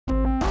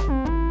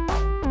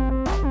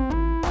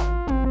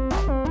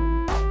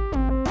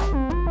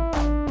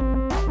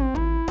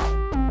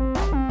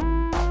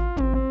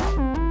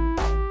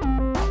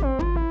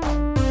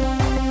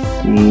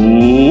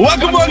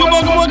Welcome.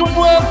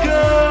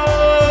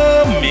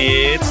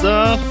 It's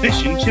the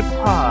Fish and Chip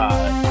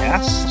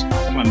Podcast.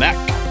 Coming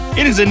back.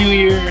 It is a new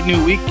year,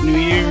 new week, new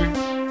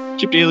year.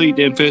 Chip Daly,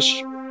 Dan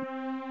Fish.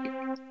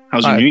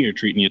 How's your new year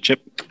treating you,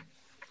 Chip?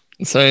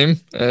 Same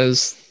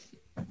as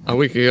a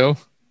week ago.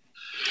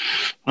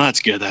 Oh, that's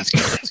good.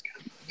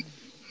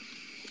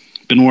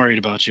 Been worried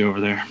about you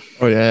over there.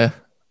 Oh, yeah.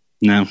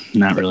 No,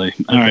 not really.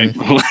 All right.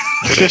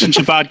 Fish and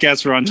Chip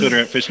Podcast. We're on Twitter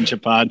at Fish and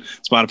Chip Pod,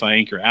 Spotify,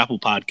 Anchor, Apple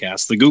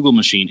Podcasts, the Google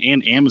Machine,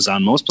 and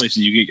Amazon. Most places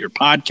you get your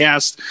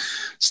podcast.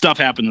 Stuff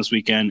happened this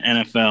weekend.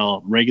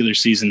 NFL regular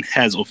season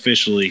has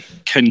officially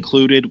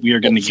concluded. We are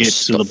going to get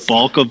to the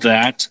bulk of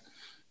that.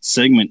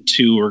 Segment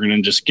 2, we're going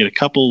to just get a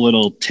couple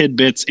little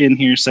tidbits in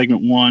here.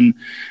 Segment 1,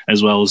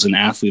 as well as an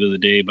athlete of the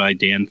day by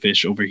Dan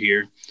Fish over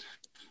here.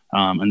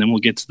 And then we'll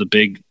get to the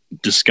big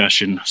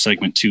discussion,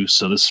 segment 2.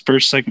 So this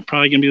first segment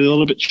probably going to be a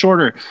little bit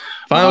shorter.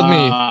 Fine with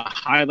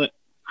me.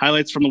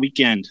 Highlights from the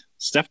weekend.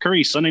 Steph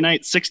Curry, Sunday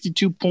night,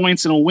 62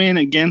 points in a win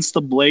against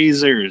the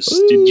Blazers.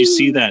 Ooh. Did you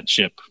see that,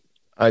 Chip?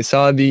 I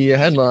saw the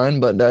headline,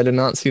 but I did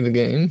not see the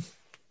game.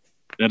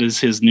 That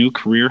is his new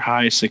career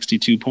high,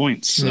 62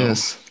 points. So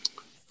yes.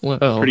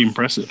 Well, pretty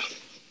impressive.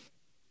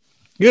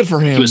 Good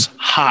for him. He was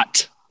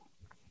hot.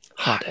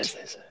 Hot, as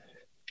they say.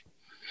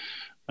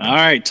 All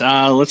right,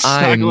 let's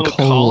talk a little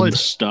college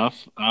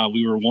stuff.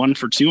 We were 1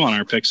 for 2 on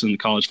our picks in the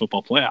college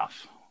football playoff.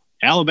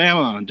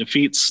 Alabama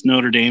defeats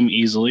Notre Dame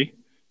easily,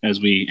 as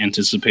we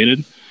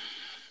anticipated.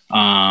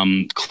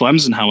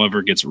 Clemson,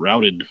 however, gets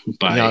routed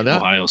by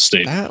Ohio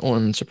State. That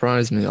one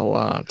surprised me a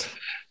lot.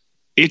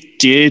 It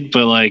did,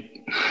 but I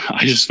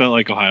just felt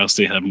like Ohio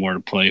State had more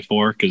to play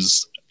for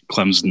because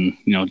Clemson,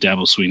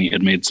 Dabo Swinney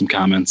had made some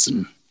comments,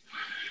 and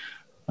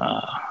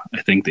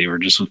I think they were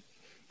just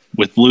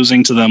with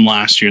losing to them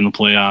last year in the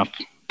playoff.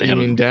 They had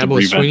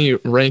Dabo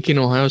Swinney ranking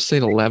Ohio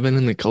State 11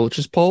 in the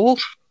coaches poll?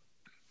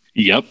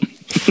 Yep.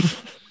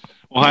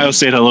 Ohio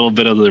State had a little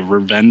bit of the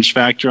revenge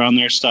factor on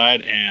their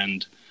side,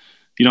 and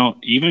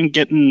even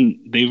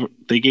getting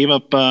they gave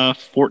up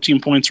 14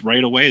 points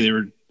right away.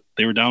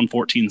 They were down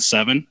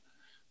 14-7,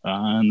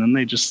 and then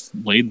they just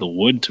laid the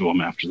wood to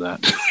them after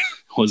that.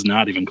 Was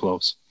not even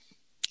close.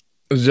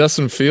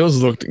 Justin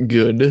Fields looked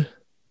good.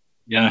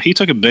 Yeah, he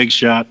took a big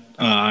shot.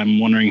 I'm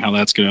wondering how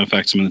that's going to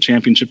affect him in the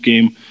championship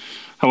game.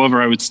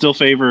 However, I would still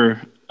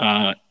favor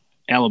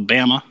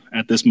Alabama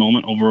at this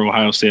moment over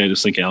Ohio State. I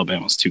just think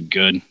Alabama's too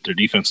good. Their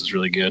defense is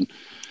really good,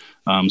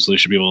 so they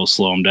should be able to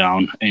slow them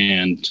down.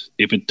 And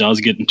if it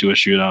does get into a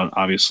shootout,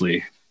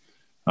 obviously,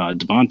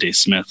 Devontae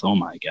Smith, oh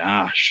my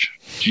gosh.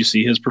 Did you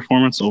see his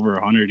performance? Over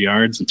 100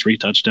 yards and 3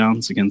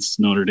 touchdowns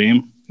against Notre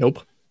Dame? Nope.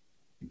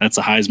 That's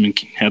a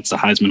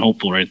Heisman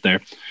hopeful right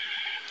there.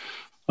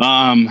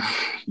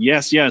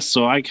 Yes.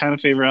 So I kind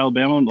of favor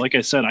Alabama. Like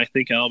I said, I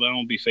think Alabama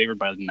will be favored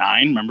by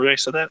 9. Remember I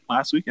said that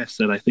last week? I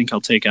said I think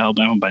I'll take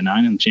Alabama by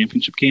 9 in the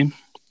championship game.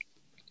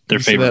 They're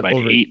favored by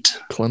 8.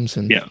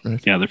 Clemson. Yeah. Right?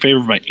 Yeah, they're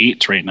favored by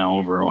 8 right now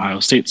over Ohio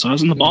State. So I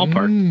was in the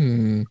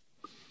ballpark.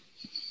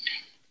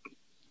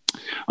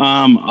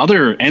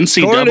 Other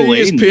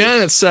NCAA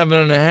ESPN at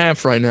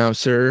 7.5 right now,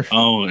 sir.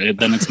 Oh,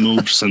 then it's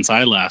moved since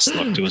I last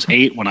looked. It was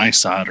 8 when I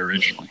saw it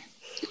originally.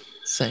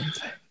 Same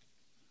thing.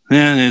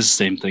 Yeah, it is the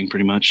same thing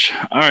pretty much.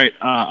 All right,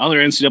 other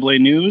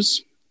NCAA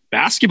news.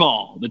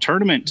 Basketball, the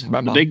tournament,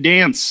 the big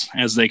dance,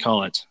 as they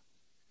call it.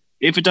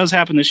 If it does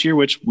happen this year,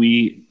 which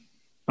we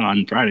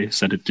on Friday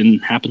said it didn't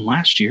happen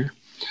last year,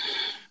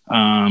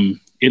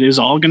 it is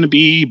all going to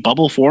be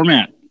bubble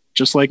format,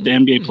 just like the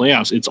NBA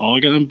playoffs. It's all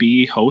going to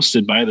be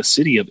hosted by the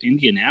city of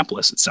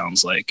Indianapolis, it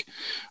sounds like.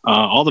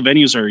 All the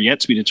venues are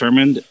yet to be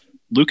determined.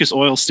 Lucas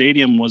Oil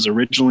Stadium was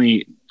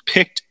originally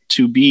picked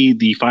to be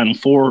the Final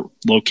Four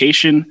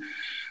location.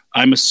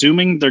 I'm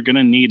assuming they're going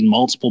to need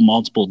multiple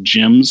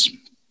gyms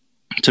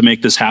to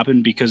make this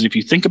happen, because if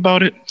you think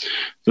about it,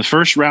 the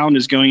first round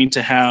is going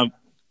to have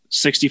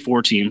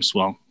 64 teams.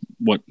 Well,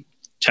 what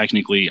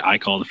technically I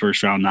call the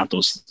first round, not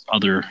those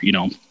other,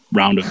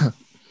 round of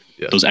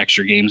those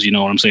extra games. You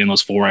know what I'm saying?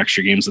 Those 4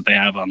 extra games that they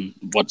have on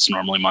what's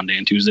normally Monday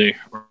and Tuesday,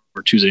 or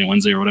Tuesday and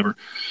Wednesday or whatever.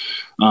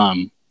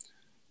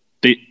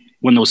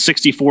 When those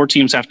 64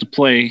 teams have to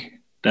play,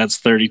 that's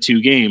 32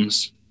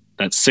 games.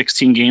 That's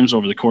 16 games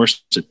over the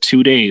course of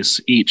 2 days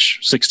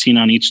each, 16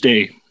 on each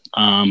day.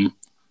 And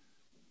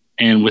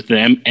with the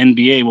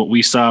NBA, what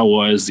we saw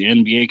was the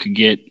NBA could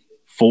get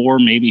 4,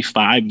 maybe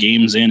 5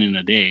 games in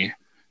a day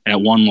at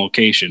one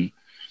location.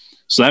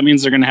 So that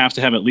means they're going to have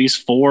at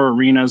least 4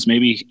 arenas,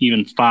 maybe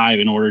even 5,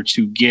 in order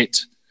to get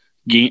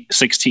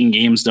 16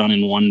 games done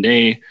in one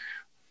day.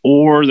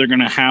 Or they're going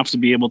to have to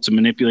be able to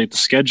manipulate the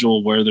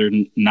schedule where they're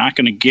not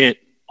going to get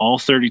all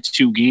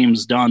 32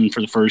 games done for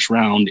the first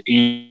round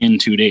in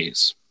 2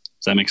 days.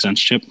 Does that make sense,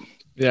 Chip?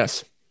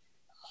 Yes.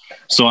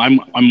 So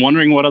I'm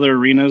wondering what other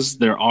arenas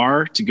there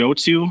are to go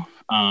to.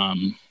 I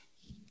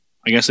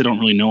guess I don't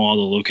really know all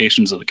the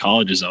locations of the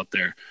colleges out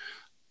there.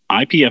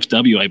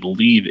 IPFW, I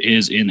believe,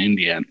 is in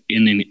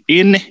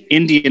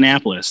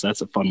Indianapolis. That's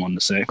a fun one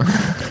to say.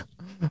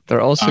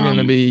 They're also going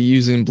to be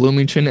using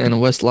Bloomington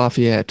and West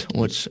Lafayette,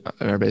 which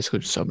are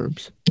basically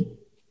suburbs.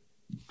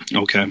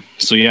 Okay.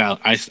 So, yeah,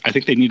 I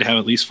think they need to have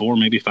at least 4,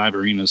 maybe 5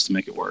 arenas to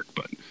make it work.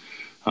 But,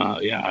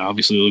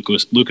 obviously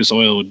Lucas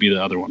Oil would be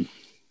the other one.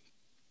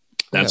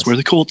 That's where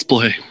the Colts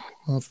play.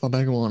 That's the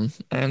big one.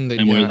 And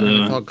where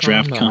the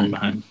draft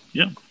combine.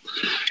 Yeah.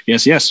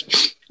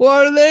 Yes.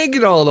 Why do they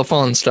get all the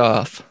fun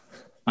stuff?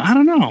 I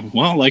don't know.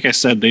 Well, like I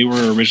said, they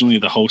were originally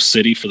the host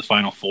city for the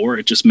Final Four.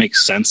 It just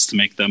makes sense to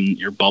make them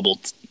your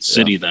bubbled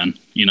city then,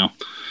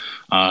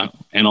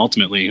 and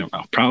ultimately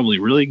probably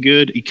really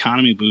good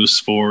economy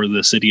boost for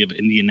the city of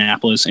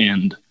Indianapolis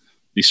and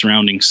the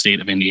surrounding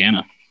state of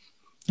Indiana.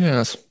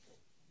 Yes.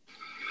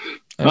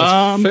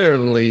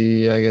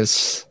 Fairly, I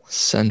guess,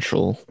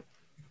 central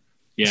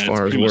as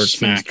far as where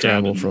things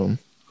travel from.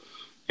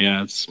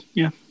 Yeah, it's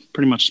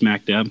pretty much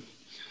smack dab.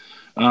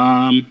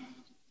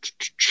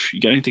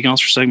 You got anything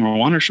else for segment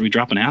 1, or should we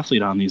drop an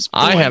athlete on these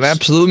boys? I have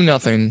absolutely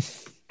nothing.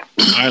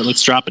 All right,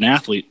 let's drop an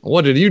athlete.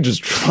 What did you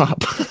just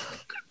drop?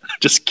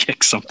 Just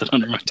kick something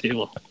under my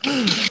table.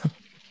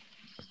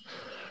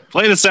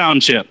 Play the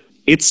sound chip.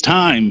 It's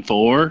time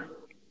for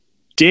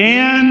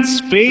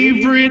Dan's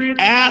favorite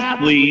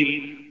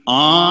athlete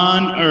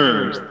on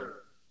earth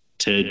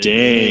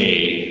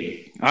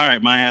today. All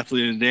right, my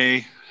athlete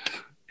today,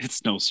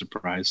 it's no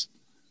surprise.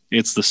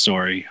 It's the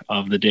story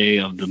of the day,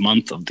 of the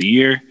month, of the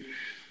year.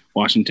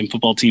 Washington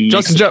football team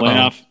makes the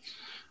playoff.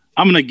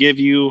 I'm going to give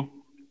you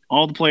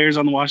all the players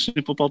on the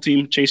Washington football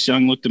team. Chase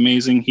Young looked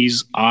amazing.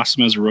 He's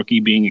awesome as a rookie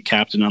being a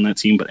captain on that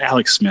team. But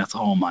Alex Smith,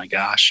 oh my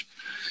gosh.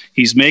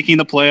 He's making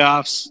the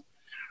playoffs.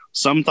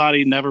 Some thought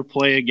he'd never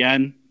play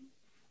again.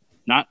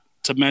 Not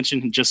to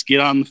mention just get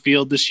on the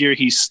field this year.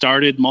 He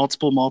started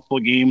multiple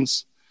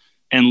games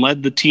and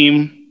led the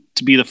team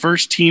to be the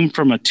first team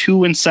from a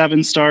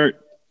 2-7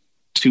 start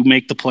to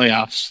make the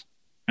playoffs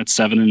at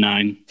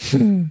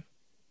 7-9.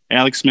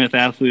 Alex Smith,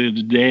 athlete of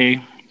the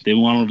day. They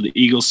won over the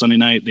Eagles Sunday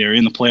night. They are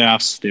in the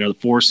playoffs. They are the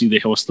 4 seed. They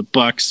host the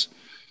Bucks.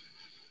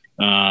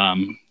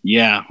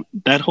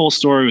 That whole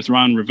story with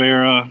Ron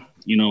Rivera,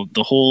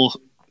 the whole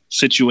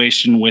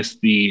situation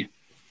with the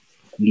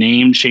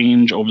name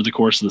change over the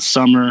course of the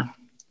summer,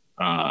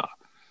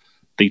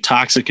 the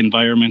toxic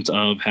environment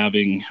of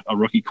having a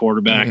rookie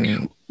quarterback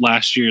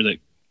last year that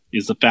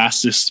is the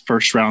fastest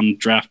first-round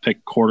draft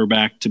pick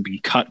quarterback to be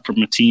cut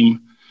from a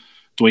team,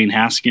 Dwayne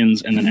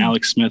Haskins, and then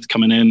Alex Smith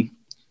coming in.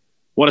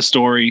 What a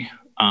story.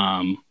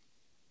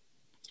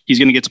 He's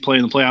going to get to play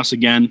in the playoffs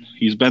again.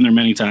 He's been there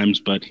many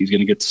times, but he's going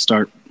to get to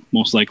start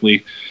most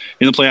likely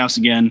in the playoffs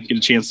again, get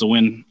a chance to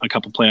win a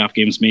couple playoff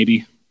games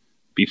maybe.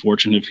 Be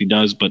fortunate if he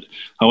does. But,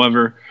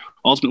 however,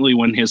 ultimately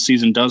when his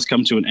season does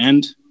come to an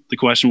end, the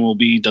question will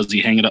be, does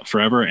he hang it up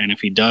forever? And if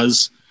he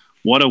does,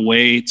 what a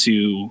way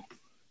to,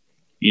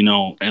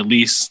 at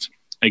least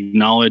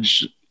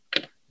acknowledge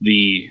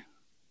the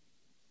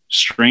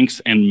strength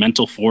and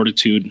mental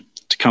fortitude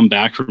to come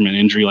back from an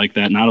injury like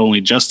that, not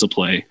only just to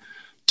play,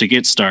 to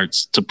get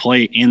starts, to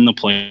play in the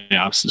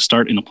playoffs, to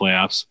start in the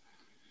playoffs,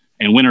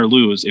 and win or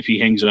lose. If he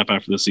hangs it up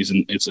after the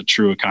season, it's a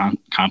true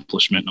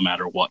accomplishment no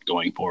matter what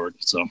going forward.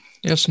 So,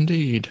 yes,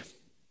 indeed.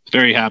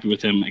 Very happy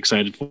with him.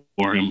 Excited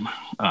for him.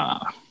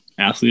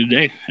 Athlete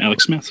today,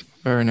 Alex Smith.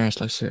 Very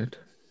nicely said.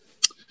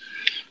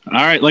 All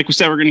right, like we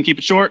said, we're going to keep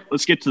it short.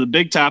 Let's get to the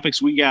big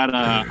topics. We got.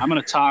 I'm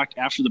going to talk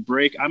after the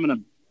break. I'm going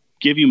to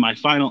give you my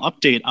final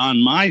update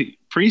on my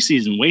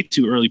preseason way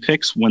too early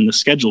picks when the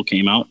schedule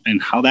came out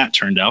and how that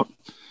turned out.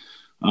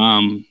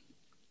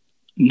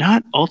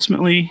 Not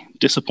ultimately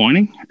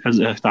disappointing as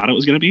I thought it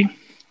was going to be.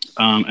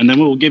 And then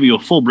we'll give you a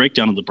full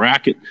breakdown of the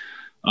bracket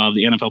of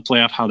the NFL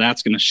playoff, how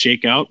that's going to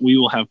shake out. We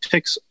will have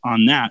picks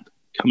on that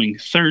coming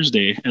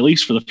Thursday, at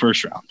least for the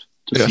first round,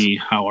 to see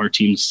how our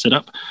teams sit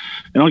up.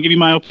 And I'll give you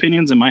my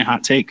opinions and my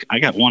hot take. I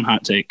got one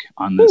hot take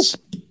on this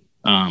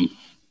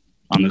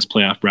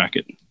playoff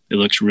bracket. It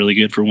looks really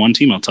good for one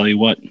team. I'll tell you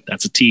what,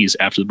 that's a tease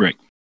after the break.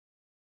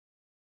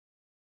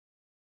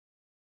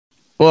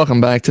 Welcome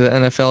back to the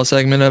NFL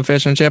segment of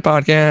Fish and Chip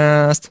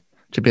Podcast.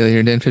 Chip Bailey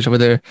here, Dan Fish over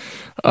there.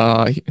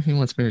 He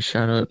wants me to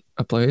shout out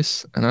a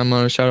place, and I'm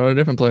going to shout out a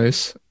different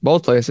place.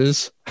 Both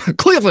places,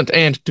 Cleveland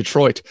and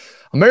Detroit.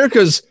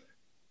 America's,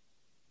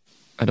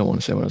 I don't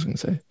want to say what I was going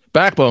to say,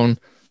 backbone.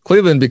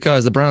 Cleveland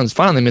because the Browns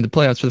finally made the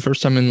playoffs for the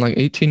first time in like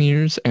 18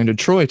 years, and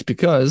Detroit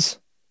because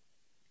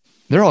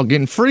they're all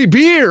getting free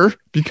beer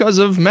because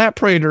of Matt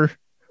Prater.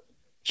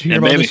 Did you hear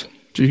about this?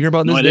 Did you hear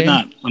about this? No, I did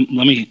not.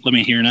 Let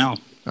me hear now.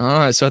 All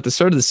right, so at the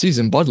start of the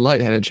season, Bud Light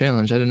had a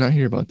challenge. I did not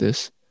hear about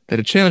this. They had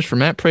a challenge for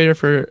Matt Prater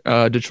for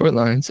Detroit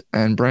Lions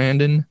and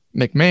Brandon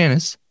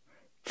McManus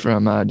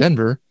from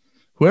Denver.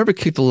 Whoever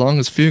kicked the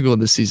longest field goal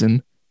this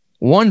season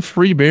won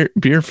free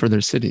beer for their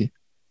city.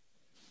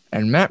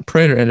 And Matt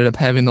Prater ended up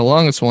having the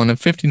longest one of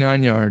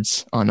 59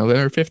 yards on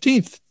November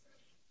 15th.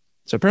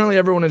 So apparently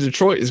everyone in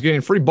Detroit is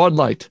getting free Bud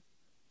Light.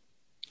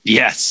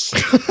 Yes.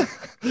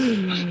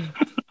 I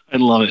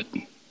love it.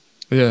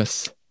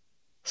 Yes.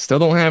 Still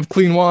don't have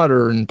clean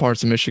water in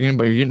parts of Michigan,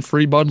 but you're getting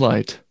free Bud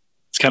Light.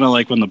 It's kind of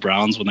like when the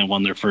Browns, when they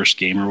won their first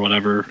game or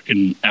whatever,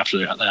 after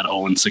that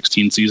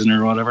 0-16 season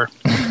or whatever,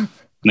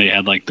 they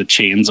had like the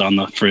chains on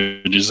the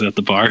fridges at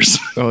the bars.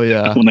 Oh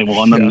yeah. When they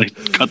won them, they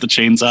cut the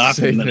chains off,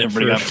 and then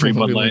everybody got free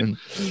Bud Light.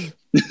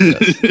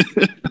 Yes.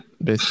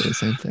 Basically the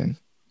same thing.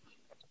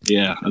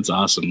 Yeah, that's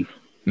awesome.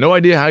 No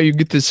idea how you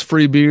get this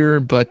free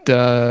beer, but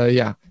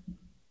yeah.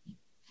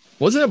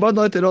 Wasn't it Bud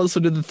Light that also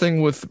did the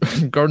thing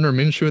with Gardner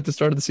Minshew at the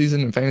start of the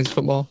season in fantasy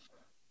football?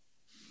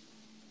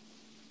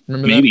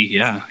 Remember Maybe,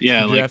 that?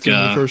 yeah, like in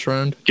the first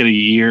round, get a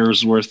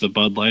year's worth of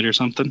Bud Light or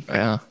something.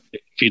 Yeah,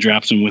 if you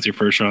draft him with your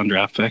first round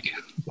draft pick.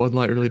 Bud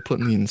Light really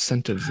putting the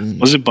incentives in.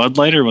 Was it Bud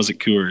Light or was it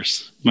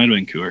Coors? Might have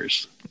been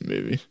Coors.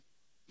 Maybe.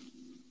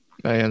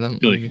 Oh, yeah,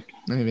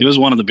 maybe. It was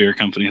one of the beer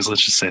companies.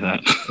 Let's just say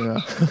that.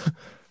 Yeah.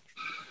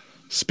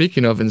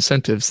 Speaking of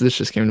incentives, this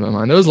just came to my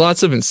mind. There was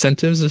lots of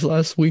incentives this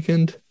last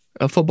weekend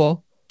of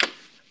football,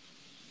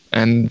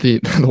 and the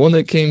one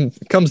that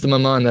comes to my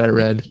mind that I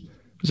read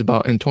was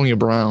about Antonio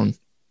Brown.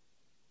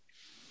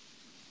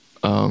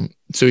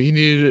 So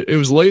it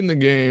was late in the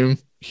game.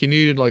 He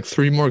needed like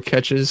 3 more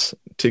catches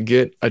to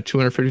get a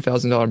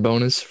 $250,000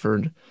 bonus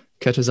for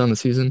catches on the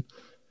season.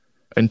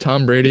 And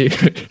Tom Brady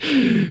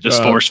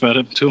just force fed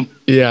him to him.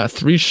 Yeah,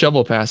 3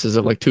 shovel passes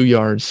of like 2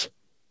 yards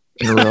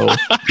in a row.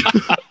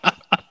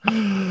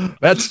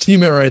 That's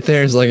teammate right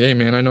there. He's like, hey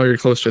man, I know you're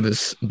close to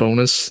this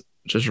bonus.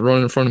 Just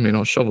run in front of me and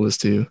I'll shovel this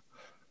to you.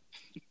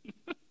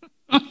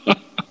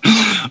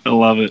 I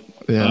love it.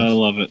 Yeah, I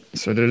love it.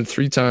 So I did it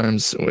 3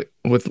 times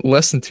with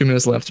less than 2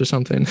 minutes left or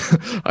something.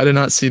 I did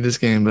not see this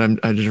game,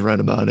 but I just read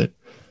about it.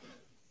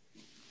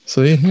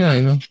 So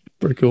yeah,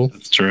 pretty cool.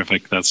 That's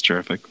terrific. That's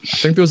terrific. I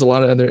think there was a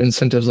lot of other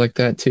incentives like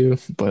that too,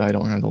 but I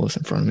don't have the list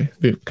in front of me.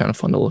 It'd be kind of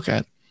fun to look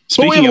at.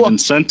 Speaking of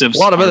incentives, a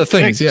lot of other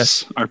things.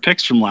 Yes, our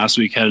picks from last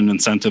week had an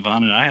incentive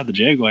on it. I had the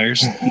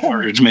Jaguars,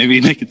 or maybe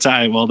make a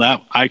tie. Well,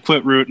 that I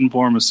quit rooting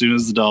for them as soon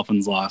as the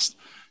Dolphins lost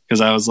because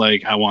I was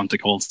like, I want the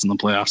Colts in the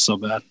playoffs so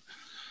bad.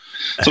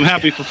 So I'm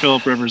happy for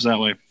Phillip Rivers that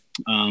way.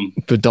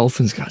 The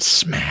Dolphins got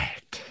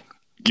smacked.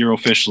 You're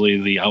officially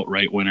the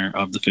outright winner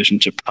of the Fish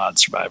and Chip Pod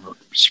Survivor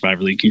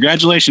League.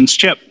 Congratulations,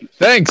 Chip.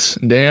 Thanks,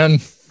 Dan.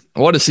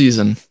 What a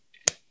season.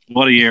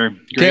 What a year.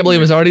 Can't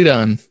believe it's already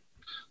done.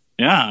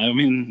 Yeah, I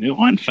mean, it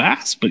went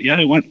fast, but yeah,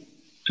 it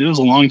was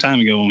a long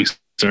time ago when we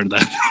started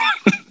that.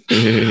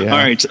 Yeah. All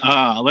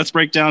right, let's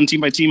break down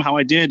team by team how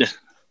I did.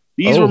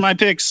 These were my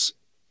picks.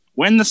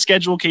 When the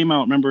schedule came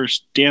out, remember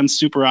Dan's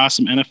super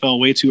awesome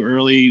NFL way too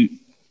early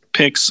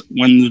picks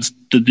when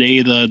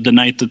the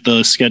night that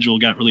the schedule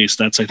got released.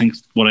 That's, I think,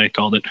 what I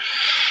called it.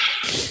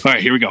 All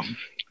right, here we go.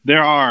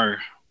 There are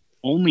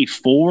only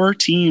 4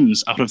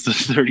 teams out of the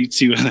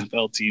 32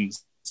 NFL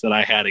teams that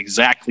I had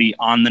exactly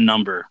on the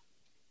number.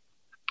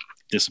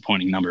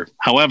 Disappointing number.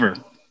 However,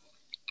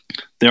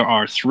 there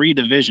are 3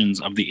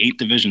 divisions of the 8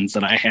 divisions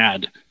that I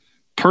had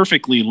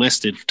perfectly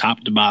listed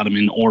top to bottom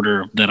in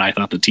order that I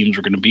thought the teams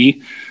were going to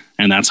be,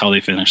 and that's how they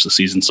finished the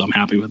season. So I'm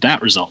happy with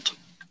that result.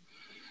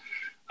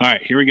 All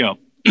right, here we go.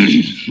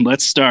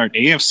 Let's start.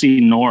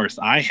 AFC North.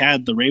 I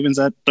had the Ravens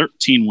at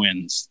 13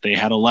 wins. They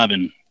had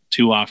 11,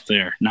 2 off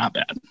there. Not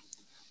bad.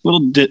 Little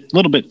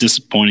bit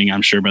disappointing,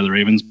 I'm sure, by the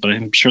Ravens, but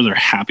I'm sure they're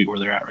happy where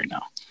they're at right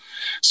now.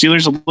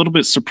 Steelers a little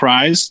bit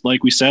surprised.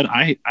 Like we said,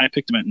 I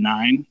picked them at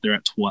 9. They're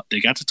at 12.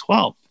 They got to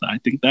 12. I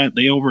think that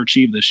they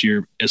overachieved this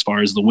year as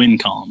far as the win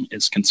column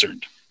is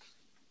concerned.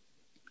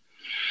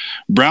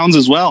 Browns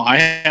as well. I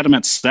had them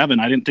at 7.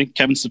 I didn't think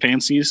Kevin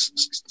Stefanski's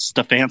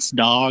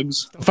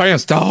dogs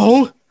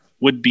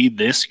would be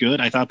this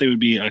good. I thought they would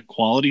be a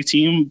quality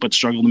team, but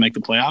struggle to make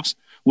the playoffs.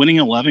 Winning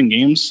 11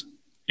 games,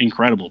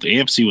 incredible. The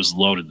AFC was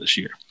loaded this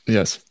year.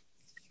 Yes.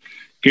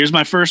 Here's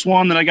my first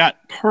one that I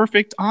got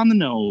perfect on the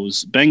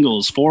nose.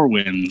 Bengals, 4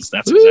 wins.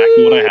 That's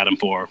exactly what I had them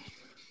for.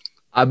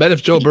 I bet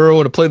if Joe Burrow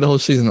would have played the whole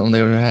season, though,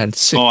 they would have had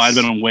 6. Oh, I'd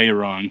been way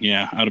wrong.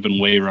 Yeah, I'd have been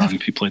way wrong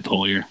if he played the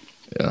whole year.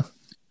 Yeah.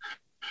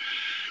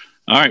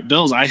 All right,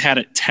 Bills, I had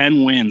it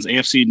 10 wins.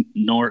 AFC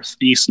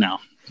Northeast now,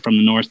 from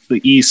the north to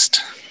the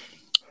east.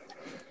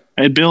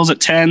 I had Bills at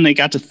 10. They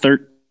got to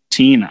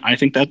 13. I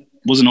think that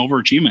was an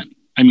overachievement.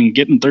 I mean,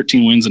 getting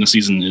 13 wins in a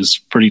season is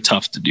pretty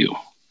tough to do.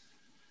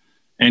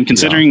 And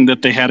considering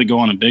that they had to go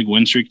on a big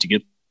win streak to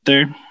get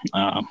there,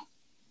 I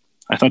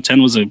thought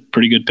 10 was a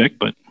pretty good pick,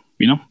 but,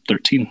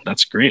 13,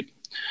 that's great.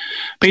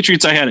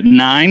 Patriots, I had at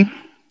 9.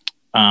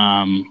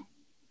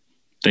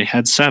 They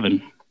had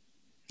 7.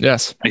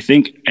 Yes. I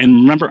think, and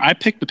remember, I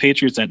picked the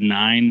Patriots at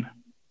 9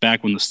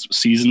 back when the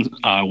season,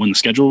 when the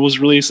schedule was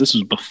released. This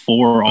was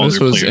before all their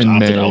players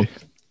opted out.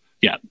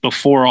 Yeah,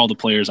 before all the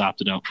players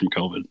opted out from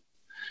COVID.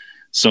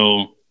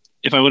 So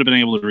if I would have been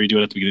able to redo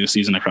it at the beginning of the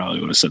season, I probably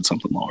would have said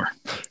something lower.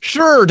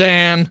 Sure,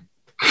 Dan.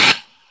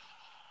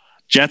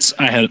 Jets,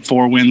 I had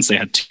 4 wins. They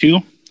had 2.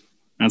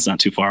 That's not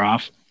too far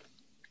off.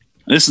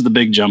 This is the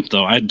big jump,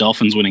 though. I had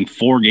Dolphins winning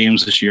 4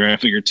 games this year. I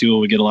figured Tua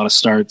would get a lot of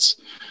starts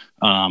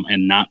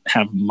and not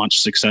have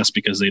much success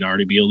because they'd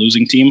already be a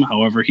losing team.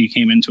 However, he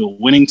came into a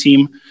winning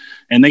team,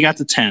 and they got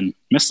to 10.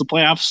 Missed the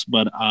playoffs,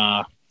 but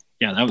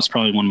that was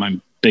probably one of my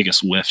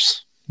biggest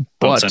whiffs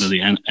outside of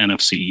the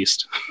NFC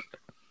East.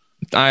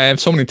 I have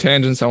so many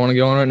tangents I want to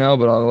go on right now,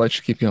 but I'll let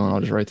you keep going. I'll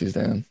just write these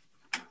down.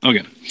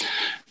 Okay.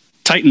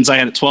 Titans, I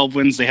had at 12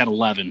 wins. They had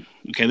 11.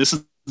 Okay, this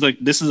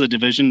is a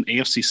division,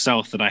 AFC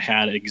South, that I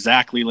had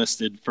exactly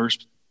listed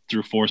first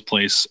through fourth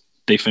place.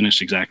 They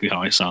finished exactly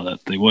how I saw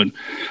that they would.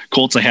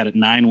 Colts, I had at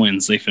 9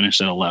 wins. They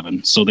finished at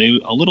 11. So they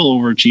a little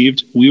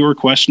overachieved. We were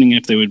questioning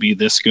if they would be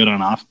this good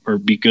on off or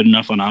be good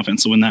enough on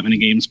offense to win that many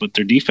games, but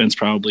their defense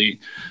probably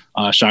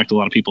shocked a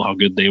lot of people how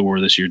good they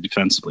were this year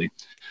defensively.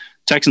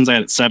 Texans, I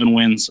had at 7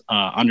 wins,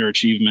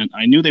 underachievement.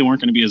 I knew they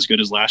weren't going to be as good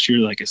as last year.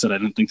 Like I said, I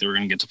didn't think they were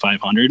going to get to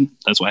 500.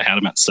 That's why I had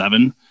them at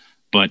 7.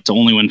 But to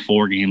only win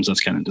 4 games,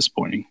 that's kind of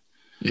disappointing.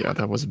 Yeah,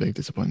 that was a big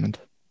disappointment.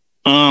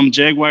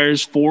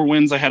 Jaguars, 4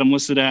 wins I had them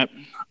listed at.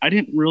 I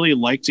didn't really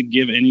like to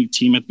give any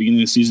team at the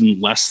beginning of the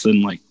season less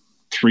than like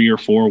 3 or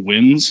 4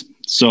 wins.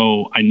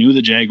 So I knew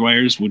the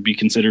Jaguars would be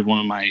considered one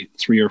of my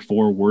 3 or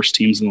 4 worst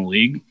teams in the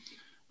league,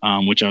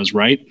 which I was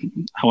right.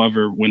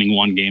 However, winning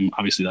 1 game,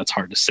 obviously that's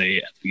hard to say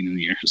at the beginning of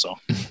the year. So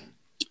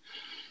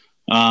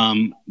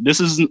this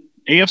is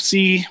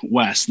AFC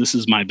West. This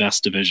is my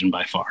best division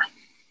by far.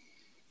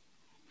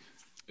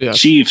 Yes.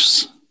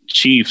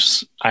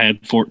 Chiefs, I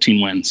had 14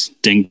 wins.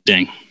 Ding,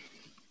 ding.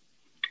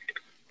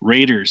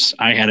 Raiders,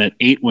 I had at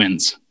 8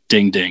 wins.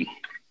 Ding, ding.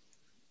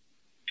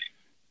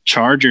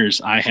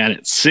 Chargers, I had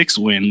at 6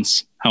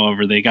 wins.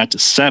 However, they got to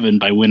 7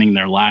 by winning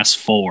their last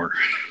 4.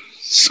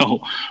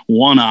 So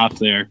 1 off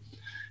there.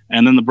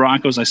 And then the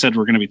Broncos, I said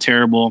were going to be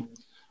terrible.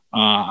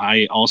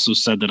 I also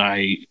said that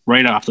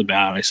right off the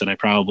bat, I said I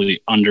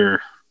probably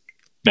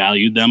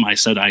undervalued them. I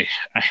said I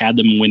had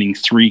them winning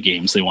 3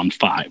 games. They won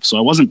 5. So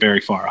I wasn't very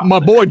far off.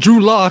 My boy Drew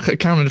Lock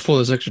accounted for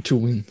those extra 2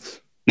 wins.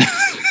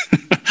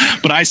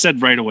 But I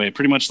said right away,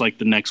 pretty much like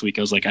the next week,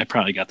 I was like, I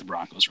probably got the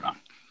Broncos wrong.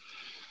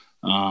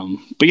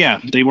 But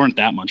yeah, they weren't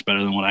that much better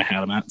than what I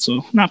had them at.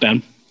 So not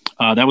bad.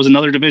 That was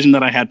another division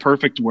that I had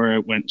perfect, where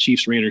it went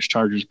Chiefs, Raiders,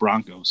 Chargers,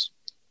 Broncos,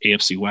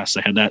 AFC West.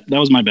 I had that. That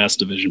was my best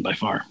division by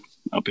far,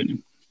 in my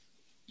opinion.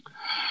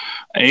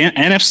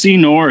 NFC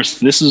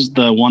North. This is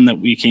the one that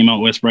we came out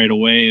with right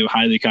away.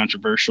 Highly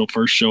controversial.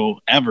 First show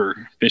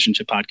ever, Fish and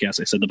Chip podcast.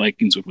 I said the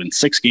Vikings would win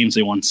 6 games.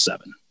 They won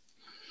 7.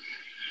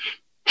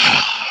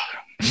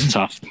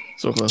 Tough.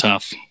 So close.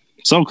 Tough.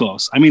 So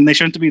close. I mean, they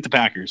shouldn't have beat the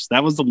Packers.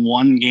 That was the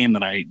one game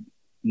that I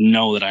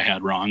know that I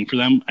had wrong for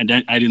them. I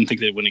didn't think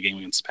they'd win a game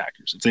against the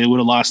Packers. If they would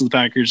have lost to the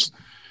Packers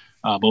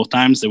both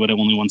times, they would have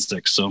only won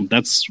 6. So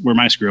that's where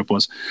my screw up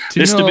was.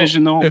 This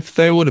division, though, if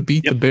they would have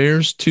beat the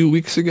Bears 2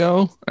 weeks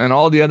ago and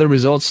all the other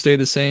results stayed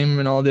the same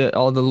in all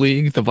the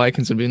league, the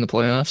Vikings would be in the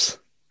playoffs.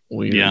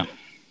 Weird. Yeah.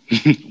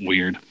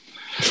 Weird.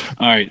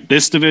 All right.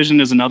 This division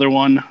is another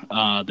one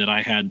that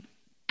I had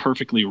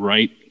perfectly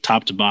right,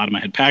 top to bottom. I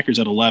had Packers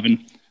at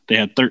 11. They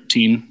had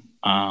 13.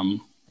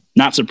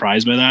 Not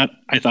surprised by that.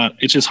 I thought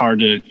it's just hard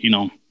to,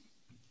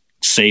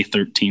 say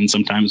 13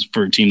 sometimes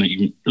for a team that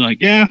you're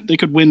like, yeah, they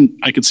could win.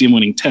 I could see them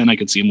winning 10. I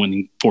could see them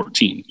winning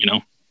 14,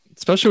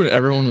 Especially when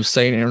everyone was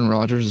saying Aaron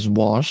Rodgers is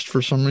washed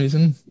for some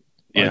reason.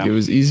 Like, it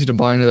was easy to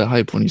buy into the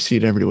hype when you see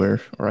it everywhere.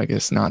 Or I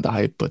guess not the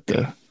hype, but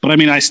the... But I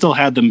mean, I still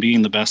had them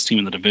being the best team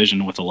in the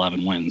division with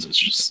 11 wins. It's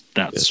just,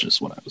 just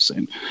what I was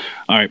saying.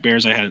 All right,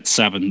 Bears, I had at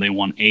 7. They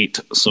won 8,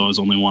 so I was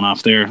only 1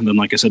 off there. And then,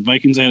 like I said,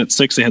 Vikings, I had at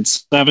 6. They had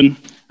 7.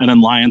 And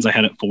then Lions, I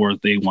had at 4.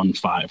 They won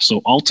 5.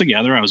 So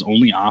altogether, I was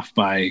only off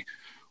by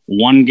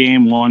 1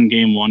 game,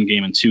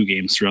 and 2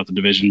 games throughout the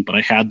division. But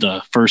I had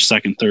the first,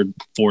 second, third,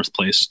 fourth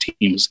place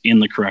teams in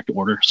the correct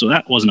order. So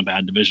that wasn't a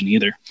bad division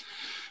either.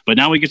 But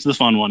now we get to the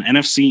fun one.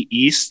 NFC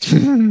East.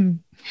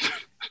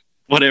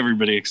 What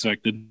everybody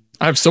expected.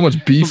 I have so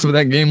much beef with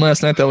that game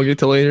last night that we'll get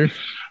to later.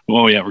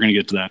 Oh, yeah, we're going to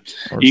get to that.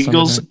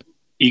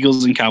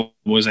 Eagles and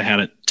Cowboys, I had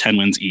at 10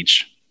 wins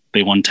each.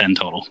 They won 10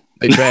 total.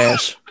 They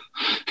trash.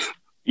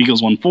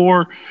 Eagles won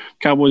 4.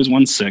 Cowboys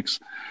won 6.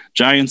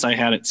 Giants, I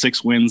had at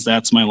 6 wins.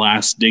 That's my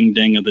last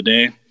ding-ding of the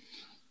day.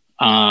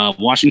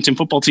 Washington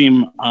football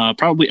team,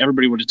 probably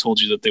everybody would have told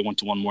you that they went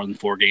to win more than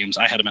 4 games.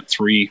 I had them at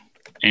 3.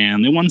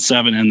 And they won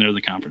 7, and they're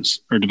the conference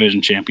or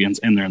division champions,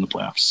 and they're in the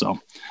playoffs. So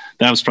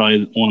that was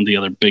probably one of the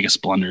other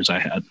biggest blunders I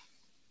had.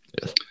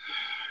 Yes.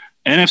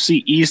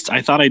 NFC East,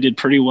 I thought I did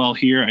pretty well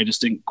here. I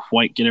just didn't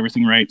quite get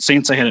everything right.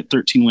 Saints, I had at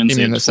 13 wins.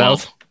 You mean the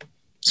South?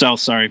 South,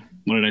 sorry.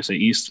 What did I say?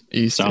 East?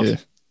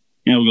 South.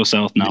 Yeah, we'll go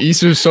South now. The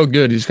East is so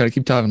good. You just got to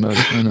keep talking about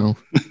it. I know.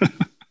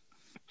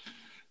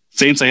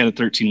 Saints, I had at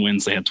 13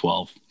 wins. They had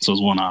 12. So it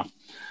was 1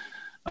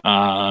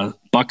 off.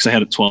 Bucks, I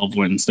had at 12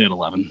 wins. They had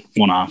 11.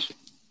 1 off.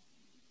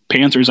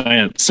 Panthers, I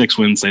had 6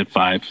 wins. They had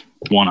 5.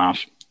 1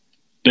 off.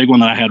 Big one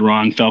that I had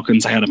wrong.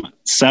 Falcons, I had them at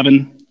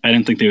 7. I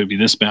didn't think they would be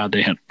this bad.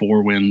 They had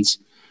 4 wins.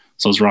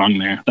 So I was wrong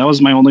there. That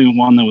was my only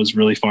one that was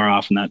really far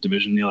off in that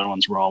division. The other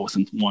ones were all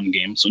within 1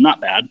 game. So not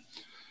bad.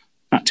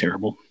 Not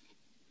terrible.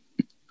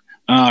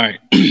 All right.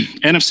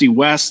 NFC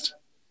West.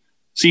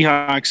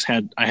 Seahawks,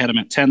 I had them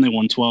at 10. They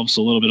won 12.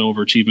 So a little bit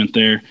overachievement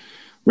there.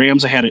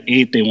 Rams, I had at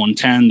 8. They won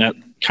 10. That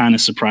kind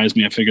of surprised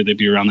me. I figured they'd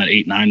be around that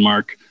 8-9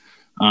 mark.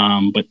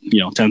 But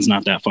 10's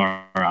not that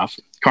far off.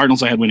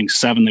 Cardinals, I had winning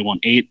 7. They won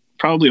 8.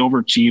 Probably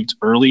overachieved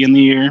early in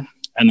the year.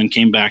 and then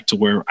came back to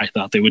where I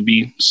thought they would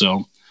be.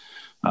 So,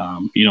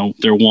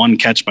 they're one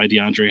catch by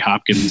DeAndre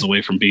Hopkins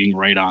away from being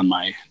right on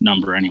my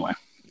number anyway.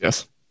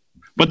 Yes.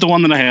 But the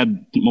one that I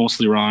had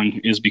mostly wrong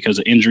is because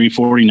of injury.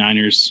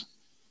 49ers,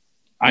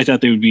 I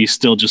thought they would be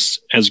still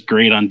just as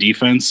great on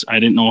defense. I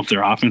didn't know if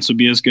their offense would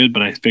be as good,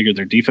 but I figured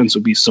their defense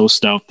would be so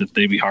stout that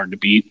they'd be hard to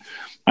beat.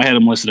 I had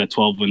them listed at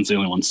 12 wins. They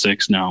only won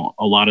 6. Now,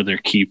 a lot of their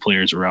key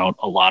players are out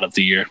a lot of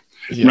the year.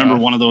 Yeah. Remember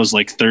one of those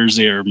like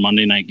Thursday or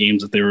Monday night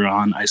games that they were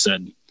on? I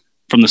said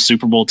from the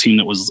Super Bowl team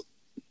that was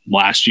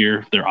last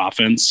year, their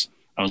offense,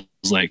 I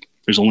was like,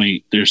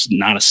 there's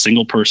not a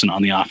single person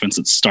on the offense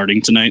that's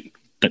starting tonight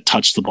that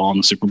touched the ball in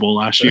the Super Bowl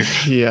last year.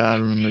 Yeah, I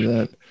remember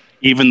that.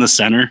 Even the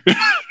center.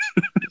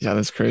 Yeah,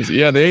 that's crazy.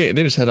 Yeah, they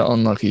just had an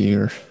unlucky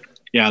year.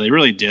 Yeah, they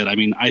really did. I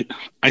mean,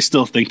 I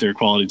still think they're a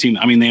quality team.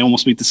 I mean, they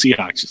almost beat the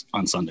Seahawks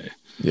on Sunday.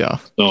 Yeah.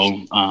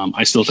 So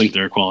I still think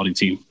they're a quality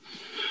team.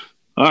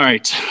 All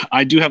right.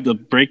 I do have to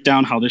break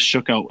down how this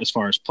shook out as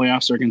far as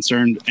playoffs are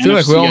concerned. I feel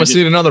like we almost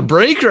need another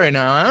break right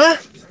now, huh?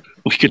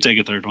 We could take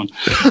a third one.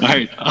 All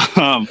right.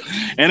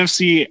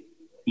 NFC,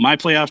 my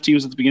playoff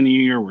teams at the beginning of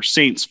the year were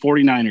Saints,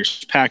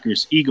 49ers,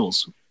 Packers,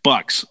 Eagles,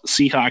 Bucks,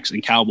 Seahawks,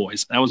 and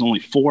Cowboys. That was only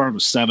 4 out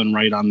of 7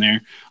 right on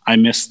there. I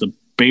missed the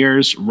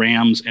Bears,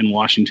 Rams, and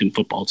Washington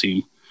football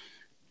team.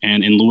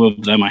 And in lieu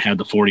of them, I had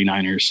the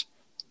 49ers,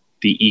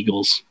 the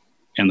Eagles,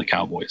 and the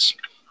Cowboys.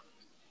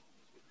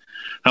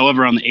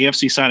 However, on the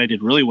AFC side, I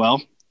did really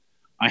well.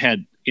 I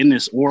had, in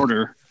this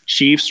order,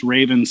 Chiefs,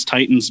 Ravens,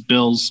 Titans,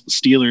 Bills,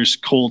 Steelers,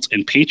 Colts,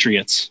 and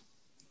Patriots.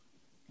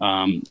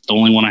 The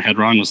only one I had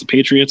wrong was the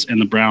Patriots, and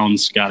the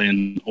Browns got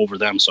in over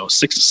them. So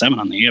 6-7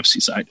 on the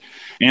AFC side.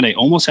 And I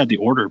almost had the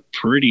order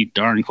pretty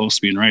darn close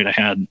to being right. I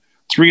had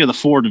 3 of the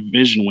 4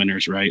 division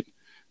winners right.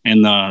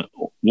 And the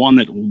one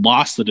that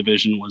lost the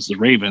division was the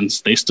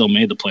Ravens. They still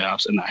made the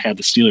playoffs. And I had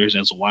the Steelers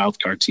as a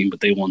wild card team,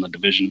 but they won the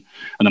division.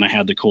 And then I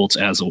had the Colts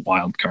as a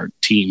wild card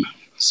team.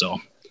 So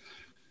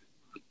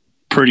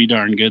pretty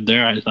darn good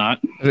there, I thought.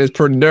 It is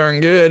pretty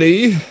darn good,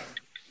 eh?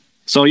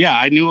 So, yeah,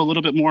 I knew a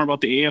little bit more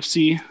about the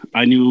AFC.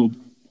 I knew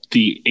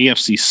the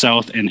AFC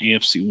South and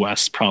AFC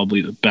West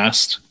probably the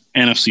best.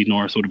 NFC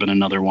North would have been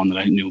another one that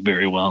I knew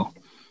very well.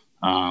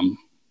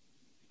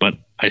 But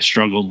I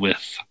struggled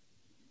with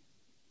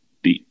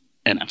the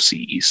NFC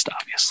East,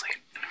 obviously.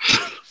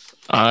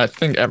 I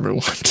think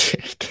everyone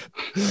did.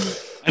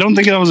 I don't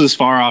think I was as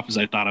far off as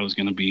I thought I was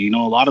going to be. You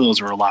know, a lot of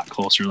those were a lot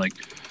closer. Like,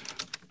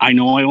 I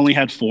know I only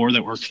had 4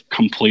 that were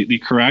completely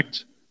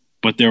correct,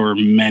 but there were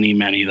many,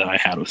 many that I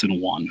had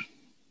within 1.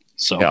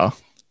 So,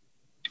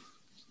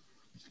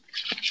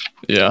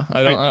 yeah.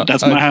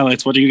 That's my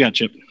highlights. What do you got,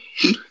 Chip?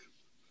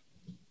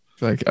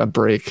 Like a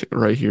break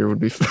right here would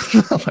be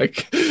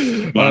like.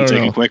 You want to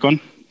take a quick one?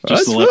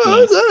 Just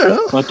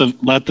to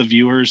let the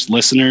viewers,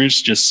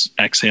 listeners, just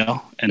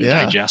exhale and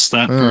digest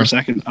that for a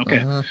second.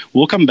 Okay,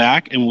 we'll come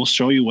back and we'll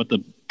show you what the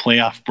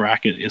playoff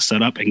bracket is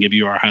set up and give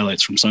you our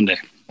highlights from Sunday.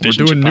 We're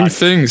doing new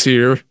things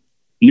here.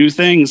 New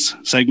things.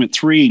 Segment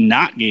 3,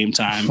 not game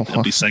time.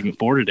 That'll be segment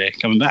 4 today.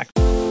 Coming back.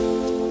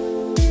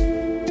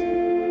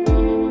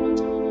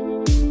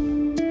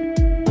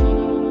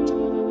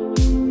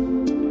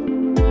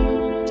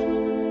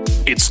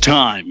 It's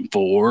time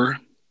for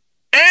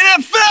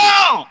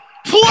NFL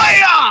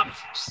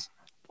playoffs.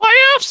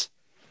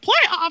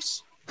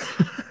 Playoffs.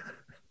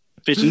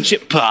 Fish and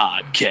Chip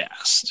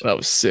podcast. That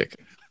was sick.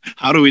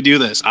 How do we do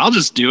this? I'll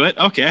just do it.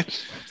 Okay.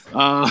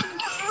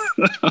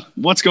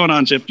 What's going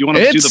on, Chip? Do you want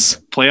to do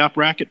the playoff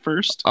bracket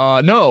first?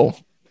 No.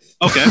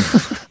 Okay.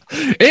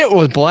 It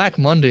was Black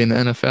Monday in the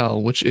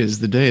NFL, which is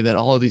the day that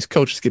all of these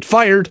coaches get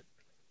fired.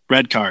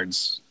 Red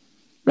cards.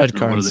 Red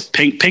cards. What is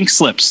it? Pink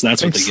slips.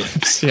 That's what they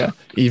get. Yeah.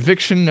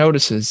 Eviction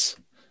notices.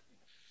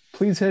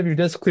 Please have your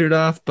desk cleared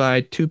off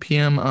by 2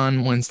 p.m.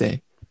 on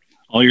Wednesday.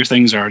 All your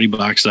things are already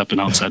boxed up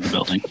and outside the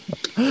building.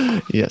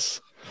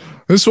 Yes.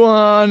 This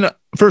one,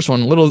 first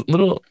one,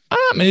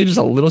 maybe just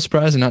a little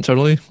surprising, not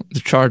totally. The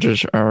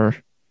Chargers are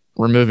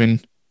removing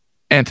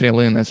Anthony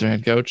Lynn as their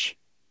head coach.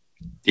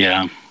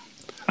 Yeah.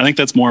 I think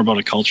that's more about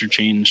a culture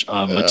change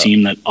of a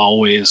team that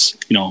always,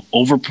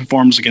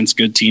 overperforms against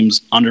good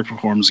teams,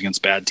 underperforms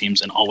against bad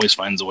teams, and always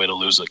finds a way to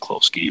lose a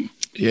close game.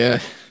 Yeah.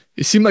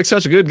 He seemed like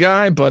such a good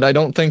guy, but I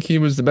don't think he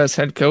was the best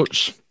head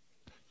coach.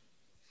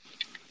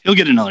 He'll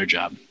get another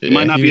job. It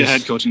might not be a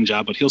head coaching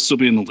job, but he'll still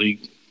be in the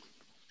league.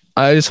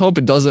 I just hope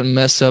it doesn't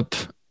mess up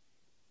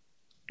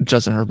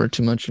Justin Herbert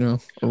too much, a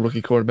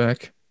rookie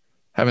quarterback.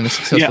 Having a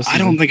successful season. I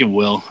don't think it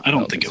will. I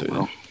don't think it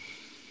will.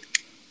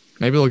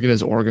 Maybe they'll get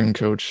his Oregon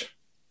coach.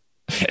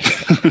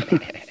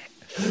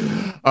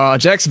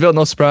 Jacksonville,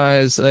 no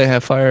surprise. They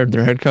have fired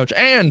their head coach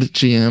and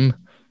GM.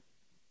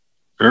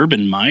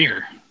 Urban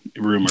Meyer,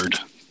 rumored.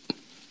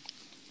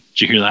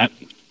 Did you hear that?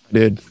 I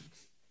did.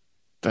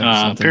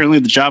 Apparently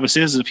the job is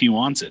his if he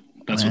wants it.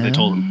 That's what they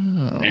told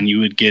him. And you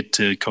would get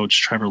to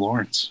coach Trevor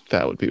Lawrence.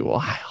 That would be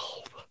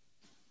wild.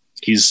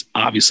 He's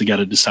obviously got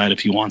to decide if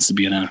he wants to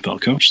be an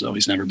NFL coach, though.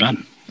 He's never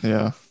been.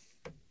 Yeah.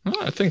 Well,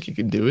 I think he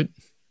could do it.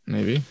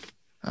 Maybe.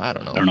 I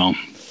don't know. I don't know.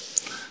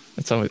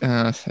 It's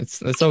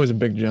always a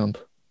big jump.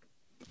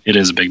 It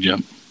is a big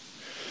jump.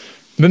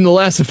 Then the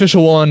last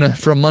official one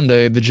from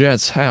Monday, the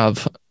Jets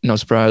have, no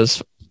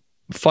surprise,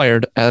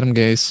 fired Adam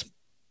Gase.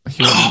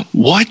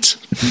 What?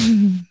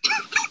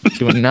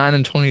 He went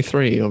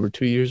 9-23 over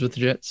 2 years with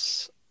the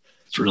Jets.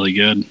 It's really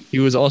good. He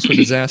was also a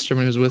disaster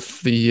when he was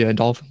with the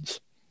Dolphins.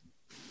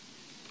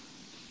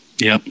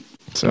 Yep.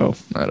 So,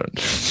 I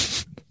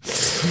don't.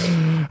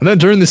 And then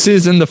during the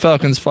season, the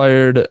Falcons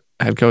fired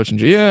head coach and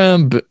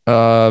GM.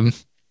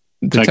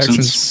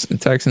 The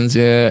Texans,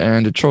 yeah,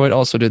 and Detroit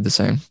also did the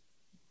same.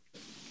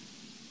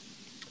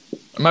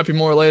 It might be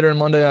more later on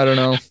Monday. I don't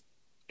know.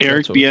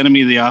 Eric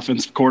Bieniemy, the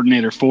offensive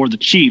coordinator for the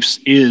Chiefs,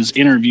 is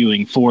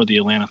interviewing for the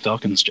Atlanta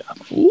Falcons job.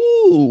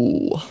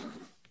 Ooh.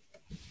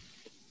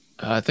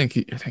 I think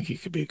he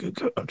could be a good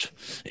coach.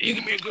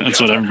 That's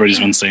what everybody's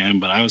been saying,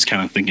 but I was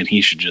kind of thinking he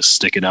should just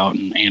stick it out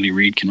and Andy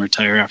Reid can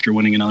retire after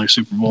winning another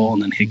Super Bowl,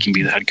 and then he can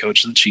be the head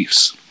coach of the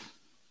Chiefs.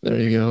 There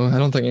you go. I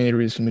don't think Andy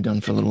Reid's going to be done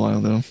for a little while,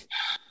 though.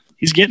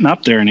 He's getting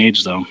up there in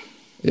age, though.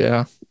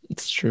 Yeah,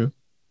 it's true.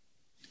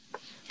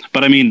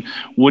 But, I mean,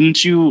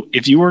 wouldn't you,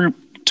 if you were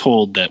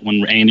told that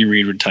when Andy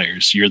Reid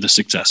retires, you're the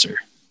successor,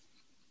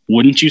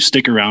 wouldn't you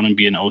stick around and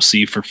be an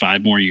OC for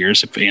 5 more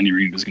years if Andy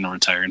Reid was going to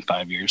retire in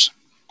 5 years?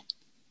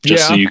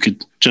 Just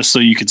so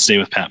you could stay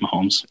with Pat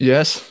Mahomes.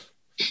 Yes.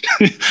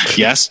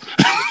 Yes.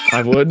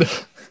 I would.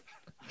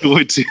 I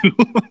would too.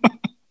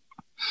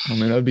 I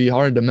mean, it would be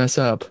hard to mess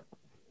up.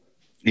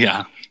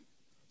 Yeah.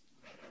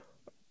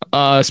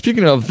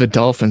 Speaking of the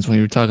Dolphins, when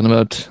you were talking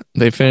about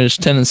they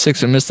finished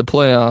 10-6 and missed the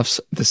playoffs,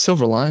 the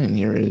silver lining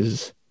here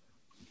is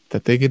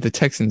that they get the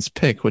Texans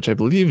pick, which I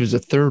believe is the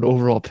 3rd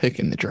overall pick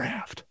in the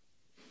draft.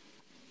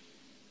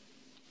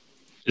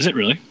 Is it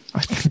really?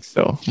 I think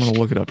so. I'm going to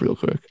look it up real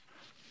quick.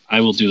 I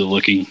will do the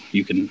looking.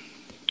 You can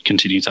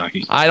continue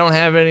talking. I don't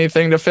have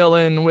anything to fill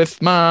in with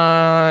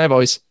my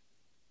voice.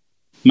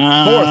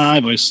 My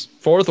voice.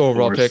 4th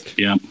overall pick.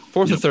 Yeah.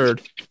 4th or 3rd.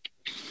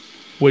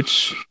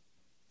 Which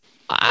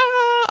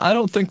I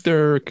don't think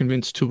they're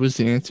convinced Tua was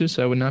the answer,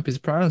 so I would not be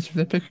surprised if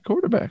they pick a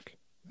quarterback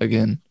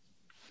again.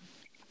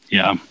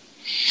 Yeah.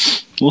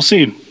 We'll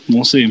see.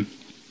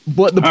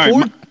 But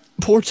the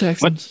poor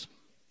Texans.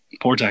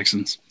 What? Poor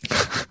Texans.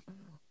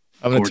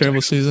 Having a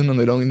terrible season, and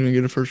they don't even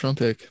get a 1st-round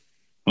pick.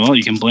 Well,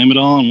 you can blame it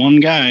all on one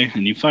guy,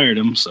 and you fired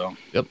him, so.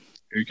 Yep.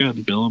 Very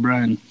good. Bill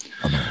O'Brien.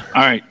 All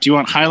right. Do you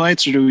want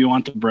highlights, or do we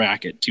want the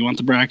bracket? Do you want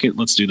the bracket?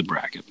 Let's do the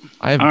bracket.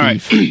 I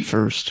have beef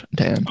first,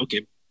 Dan.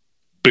 Okay.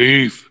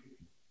 Beef.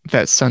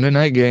 That Sunday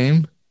night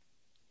game,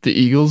 the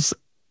Eagles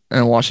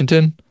and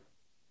Washington,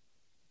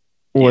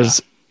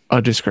 was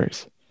a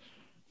disgrace.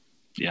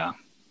 Yeah.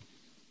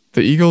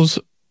 The Eagles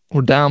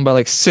were down by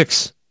like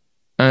 6,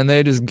 and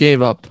they just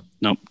gave up.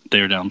 Nope, they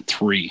were down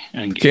 3.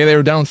 They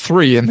were down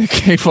 3, and they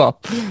gave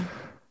up.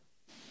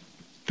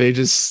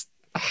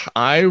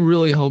 I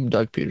really hope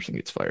Doug Peterson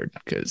gets fired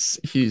because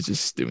he's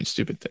just doing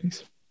stupid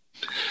things.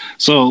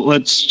 So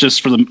let's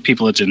just, for the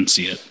people that didn't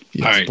see it.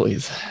 Yes, all right.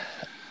 Please.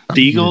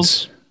 The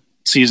Eagles'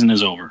 season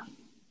is over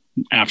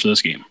after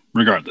this game,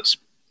 regardless.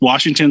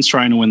 Washington's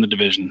trying to win the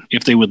division.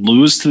 If they would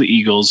lose to the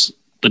Eagles,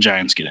 the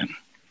Giants get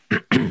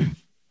in.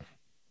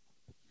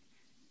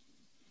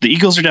 The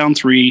Eagles are down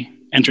 3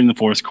 entering the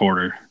 4th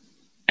quarter.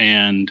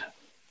 And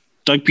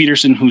Doug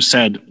Peterson, who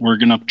said, we're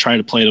going to try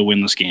to play to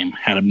win this game,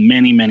 had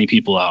many, many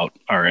people out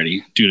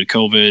already due to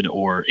COVID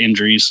or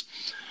injuries.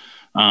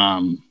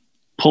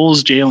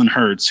 Pulls Jalen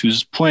Hurts,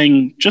 who's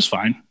playing just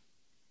fine.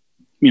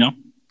 You know,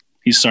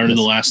 he started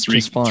the last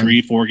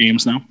 4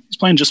 games now. He's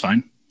playing just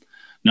fine.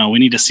 No, we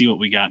need to see what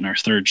we got in our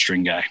 3rd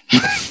string guy.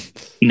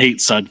 Nate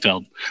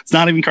Sudfeld. It's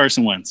not even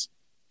Carson Wentz.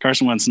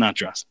 Carson Wentz is not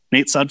dressed.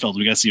 Nate Sudfeld,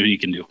 we got to see what he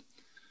can do.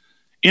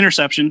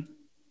 Interception,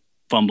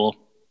 fumble,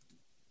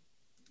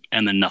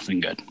 and then nothing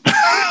good.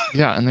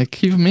 Yeah, and they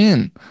keep him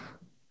in.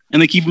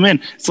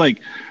 It's like,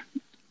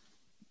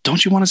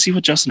 don't you want to see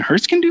what Justin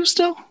Hurts can do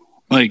still?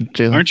 Like,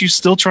 aren't you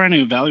still trying to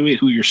evaluate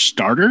who your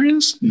starter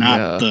is,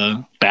 not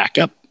the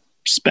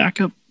backup's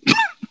backup?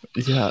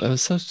 Yeah, that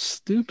was so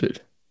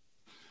stupid.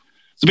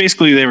 So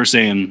basically, they were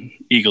saying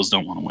Eagles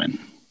don't want to win.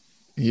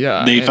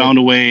 Yeah. They found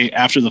a way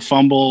after the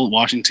fumble.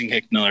 Washington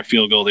kicked another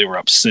field goal. They were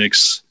up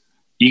 6.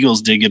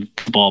 Eagles did get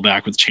the ball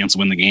back with a chance to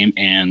win the game,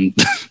 and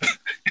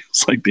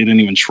it's like they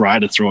didn't even try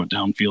to throw it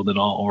downfield at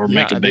all or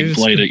make a big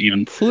play to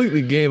even.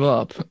 Completely gave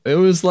up. It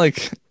was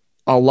like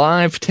a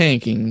live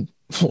tanking.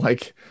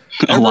 Like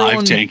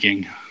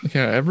tanking.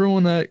 Yeah,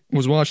 everyone that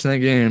was watching that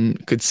game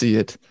could see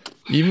it.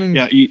 Even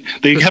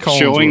they kept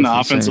showing the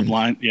offensive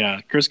line.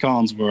 Yeah, Chris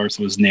Collinsworth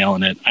was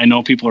nailing it. I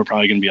know people are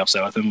probably going to be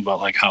upset with him about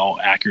like how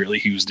accurately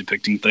he was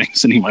depicting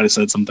things, and he might have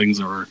said some things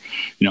that were,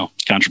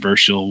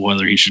 controversial,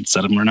 whether he should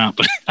said them or not.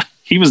 But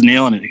he was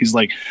nailing it. He's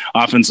like,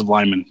 offensive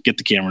linemen, get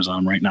the cameras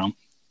on right now.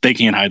 They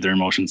can't hide their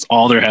emotions.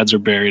 All their heads are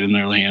buried in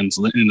their hands,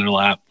 in their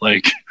lap.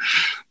 Like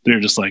they're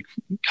just like,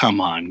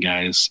 come on,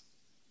 guys.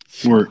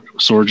 We're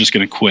just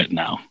going to quit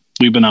now.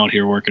 We've been out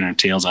here working our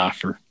tails off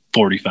for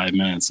 45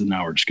 minutes, and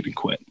now we're just going to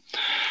quit.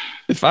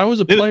 If I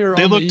was a player,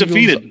 they look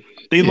defeated.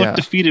 They look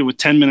defeated with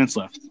 10 minutes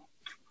left.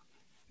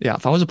 Yeah,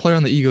 if I was a player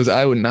on the Eagles,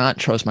 I would not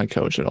trust my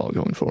coach at all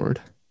going forward.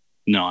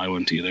 No, I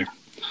wouldn't either.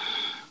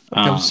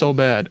 That was so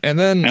bad. And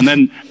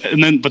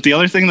then, but the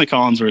other thing that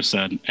Collinsworth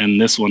said, and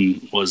this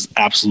one was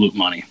absolute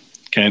money.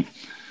 Okay.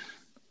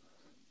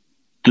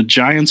 The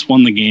Giants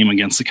won the game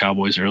against the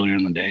Cowboys earlier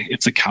in the day.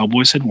 If the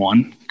Cowboys had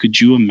won, could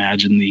you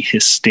imagine the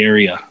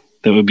hysteria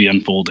that would be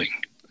unfolding?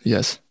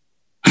 Yes.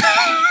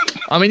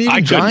 I mean,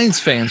 even Giants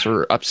fans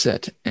were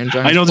upset. And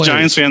I know the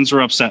Giants fans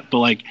were upset, but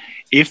like,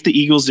 if the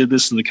Eagles did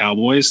this to the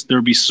Cowboys, there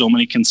would be so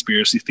many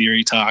conspiracy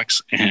theory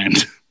talks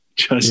and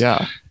just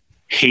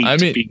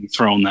hate being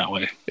thrown that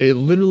way. It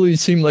literally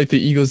seemed like the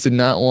Eagles did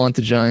not want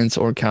the Giants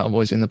or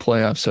Cowboys in the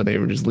playoffs, so they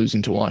were just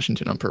losing to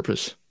Washington on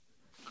purpose.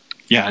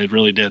 Yeah, it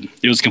really did.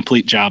 It was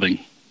complete jobbing.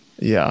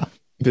 Yeah.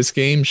 This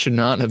game should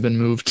not have been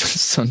moved to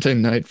Sunday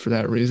night for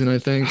that reason, I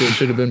think. They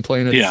should have been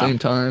playing at the same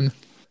time.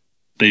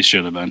 They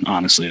should have been.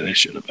 Honestly, they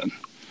should have been.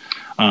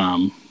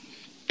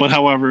 But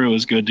however, it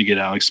was good to get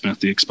Alex Smith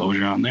the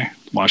exposure on there.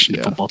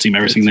 Washington football team,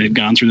 everything they've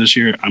gone through this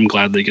year, I'm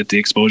glad they get the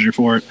exposure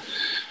for it.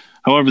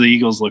 However, the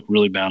Eagles look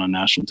really bad on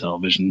national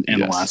television in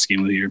the last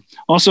game of the year.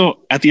 Also,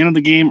 at the end of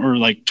the game, or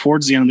like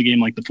towards the end of the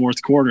game, like the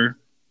fourth quarter,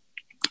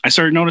 I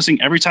started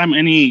noticing every time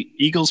any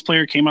Eagles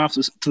player came off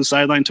to the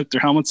sideline, took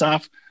their helmets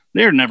off,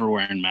 they were never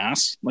wearing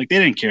masks. Like, they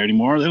didn't care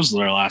anymore. That was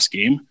their last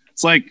game.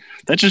 It's like,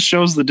 that just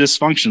shows the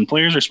dysfunction.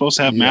 Players are supposed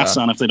to have masks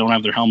on if they don't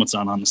have their helmets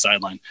on the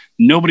sideline.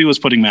 Nobody was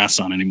putting masks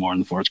on anymore in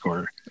the fourth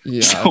quarter.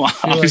 Yeah, so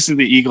obviously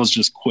the Eagles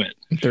just quit.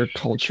 Their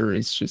culture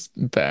is just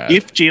bad.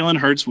 If Jalen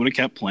Hurts would have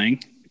kept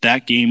playing,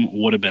 that game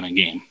would have been a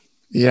game.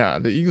 Yeah,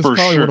 the Eagles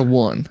probably would have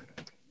won.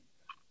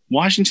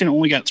 Washington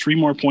only got 3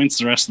 more points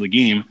the rest of the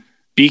game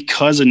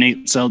because of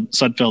Nate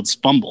Sudfeld's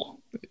fumble.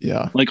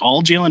 Yeah. Like,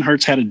 all Jalen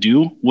Hurts had to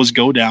do was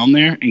go down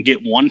there and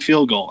get 1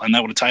 field goal, and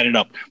that would have tied it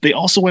up. They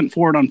also went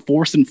for it on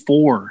 4th and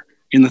 4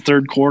 in the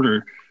third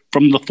quarter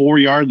from the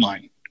 4-yard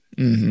line.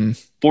 Mm-hmm.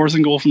 4th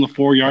and goal from the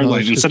 4-yard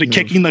line instead of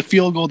kicking the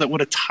field goal that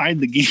would have tied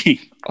the game.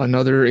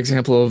 Another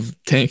example of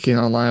tanking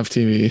on live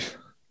TV.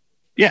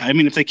 Yeah, I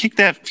mean, if they kick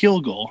that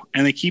field goal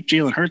and they keep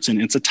Jalen Hurts in,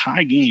 it's a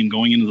tie game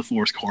going into the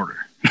fourth quarter.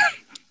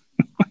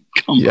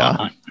 Come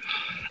on.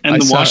 And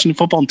the Washington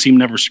football team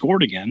never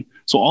scored again.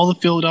 So all the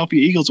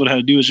Philadelphia Eagles would have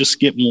to do is just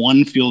get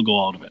 1 field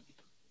goal out of it.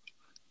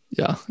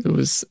 Yeah, it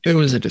was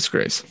a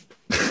disgrace.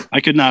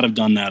 I could not have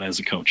done that as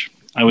a coach.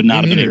 I would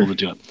not have been able to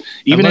do it.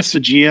 Even if the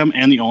GM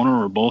and the owner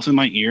were both in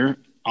my ear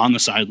on the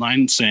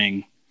sideline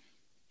saying,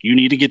 you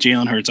need to get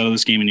Jalen Hurts out of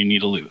this game and you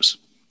need to lose,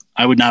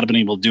 I would not have been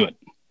able to do it.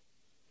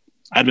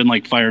 I'd been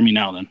like, fire me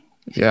now then.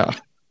 Yeah.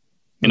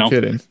 No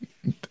kidding.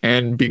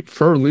 And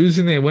for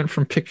losing, they went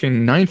from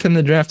picking 9th in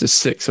the draft to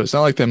 6th. So it's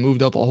not like they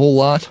moved up a whole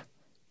lot.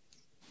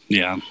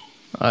 Yeah.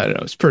 I don't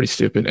know. It's pretty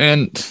stupid.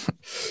 And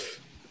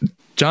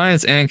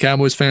Giants and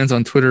Cowboys fans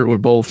on Twitter were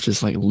both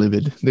just like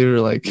livid. They were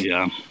like,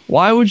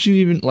 why would the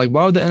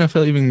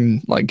NFL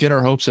even like get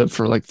our hopes up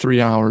for like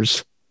 3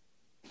 hours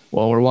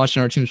while we're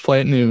watching our teams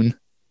play at noon?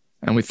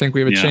 And we think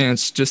we have a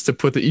chance just to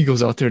put the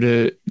Eagles out there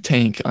to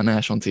tank on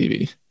national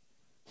TV.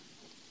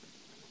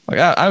 Like,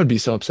 I would be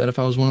so upset if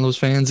I was one of those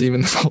fans,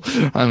 even though,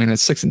 I mean, at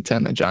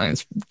 6-10, the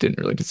Giants didn't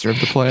really deserve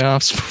the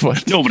playoffs.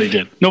 But nobody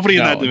did. Nobody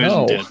in that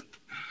division did.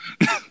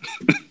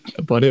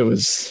 But it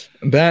was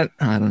that,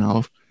 I don't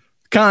know,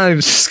 kind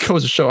of just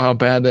goes to show how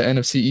bad the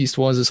NFC East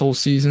was this whole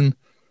season.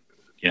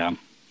 Yeah.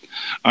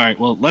 All right,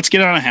 well, let's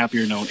get on a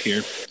happier note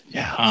here.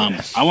 Yeah.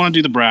 I want to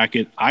do the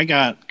bracket. I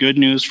got good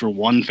news for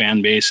one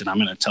fan base, and I'm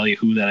going to tell you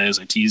who that is.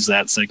 I teased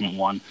that segment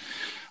 1.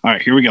 All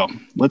right, here we go.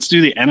 Let's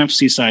do the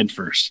NFC side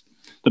first.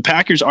 The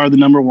Packers are the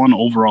number 1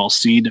 overall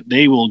seed.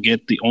 They will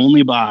get the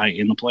only bye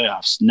in the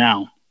playoffs.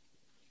 Now,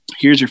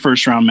 here's your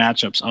first round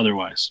matchups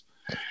otherwise.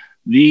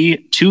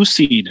 The 2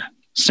 seed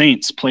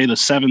Saints play the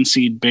 7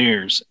 seed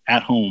Bears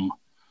at home.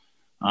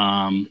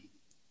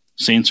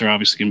 Saints are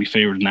obviously going to be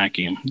favored in that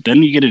game.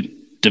 Then you get a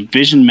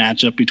division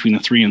matchup between the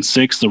 3 and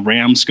 6. The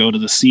Rams go to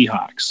the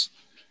Seahawks.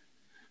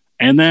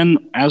 And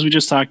then, as we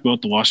just talked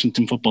about, the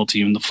Washington football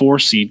team, the 4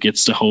 seed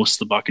gets to host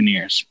the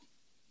Buccaneers.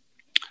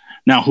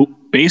 Now,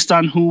 based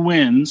on who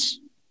wins,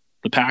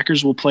 the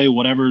Packers will play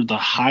whatever the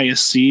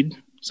highest seed.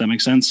 Does that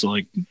make sense? So,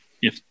 like,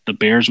 if the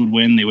Bears would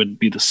win, they would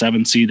be the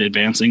 7 seed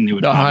advancing. They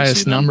would the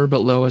highest number but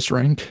lowest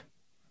rank.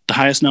 The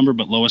highest number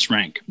but lowest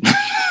rank.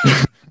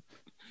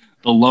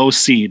 The low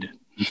seed.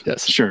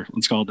 Yes. Sure,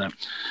 let's call it that.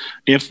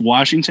 If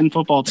Washington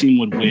football team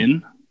would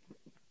win,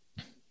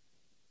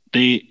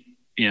 I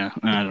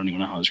don't even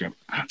know how to describe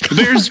it. The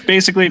Bears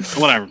basically,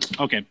 whatever.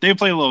 Okay, they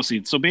play low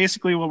seed. So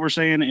basically what we're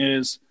saying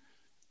is,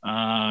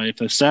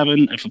 if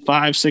a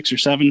 5, 6, or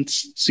 7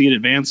 seed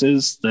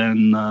advances,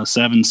 then the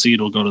 7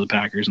 seed will go to the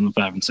Packers and the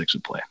 5 and 6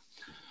 would play.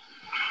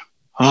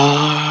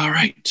 All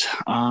right.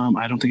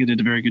 I don't think I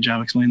did a very good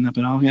job explaining that,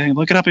 but I'll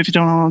look it up if you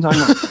don't know what I'm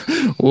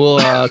talking about.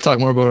 We'll talk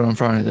more about it on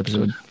Friday's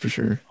episode for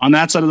sure. On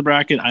that side of the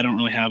bracket, I don't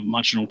really have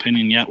much of an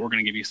opinion yet. We're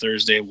going to give you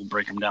Thursday. We'll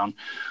break them down.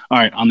 All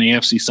right. On the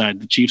AFC side,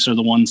 the Chiefs are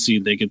the 1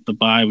 seed. They get the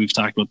bye. We've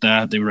talked about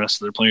that. They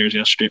rested their players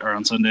yesterday or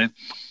on Sunday.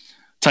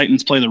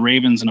 Titans play the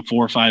Ravens in a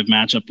 4-5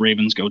 matchup.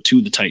 Ravens go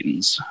to the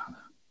Titans.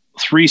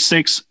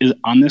 3-6 is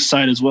on this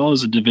side as well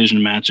as a division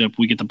matchup.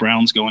 We get the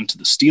Browns going to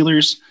the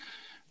Steelers.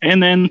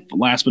 And then,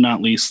 last but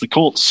not least, the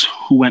Colts,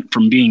 who went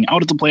from being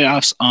out of the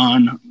playoffs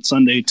on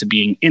Sunday to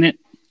being in it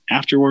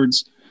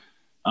afterwards.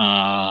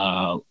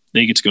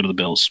 They get to go to the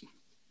Bills.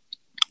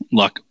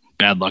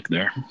 Bad luck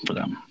there for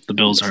them. The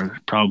Bills are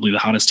probably the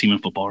hottest team in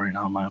football right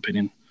now, in my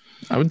opinion.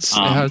 I would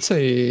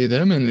say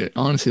them, and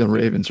honestly, the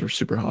Ravens are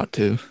super hot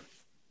too.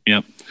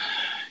 Yep.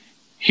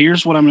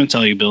 Here's what I'm going to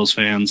tell you, Bills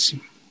fans.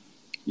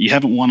 You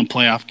haven't won a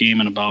playoff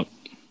game in about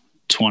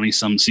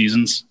 20-some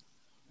seasons.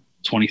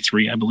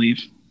 23, I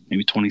believe.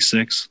 Maybe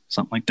 26,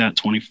 something like that.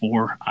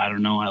 24. I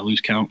don't know. I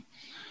lose count.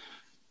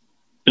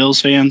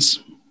 Bills fans,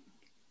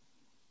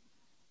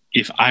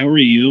 if I were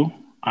you,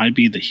 I'd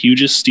be the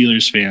hugest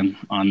Steelers fan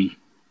on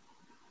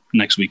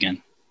next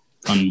weekend,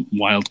 on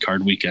Wild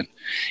Card weekend.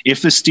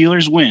 If the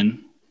Steelers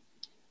win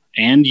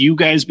and you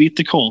guys beat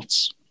the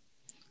Colts,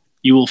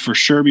 you will for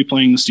sure be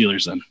playing the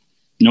Steelers then.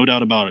 No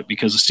doubt about it,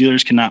 because the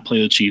Steelers cannot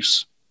play the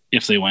Chiefs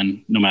if they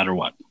win, no matter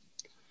what.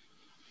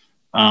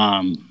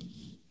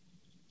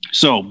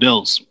 So,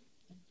 Bills,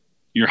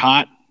 you're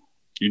hot.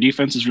 Your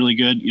defense is really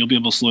good. You'll be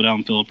able to slow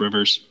down Phillip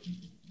Rivers.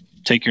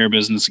 Take care of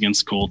business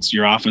against the Colts.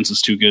 Your offense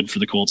is too good for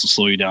the Colts to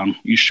slow you down.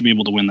 You should be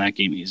able to win that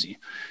game easy.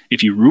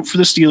 If you root for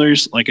the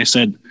Steelers, like I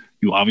said,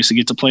 you obviously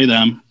get to play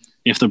them.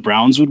 If the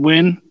Browns would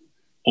win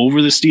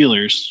over the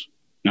Steelers,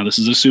 now this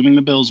is assuming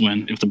the Bills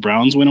win. If the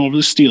Browns win over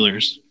the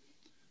Steelers,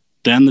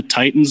 then the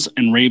Titans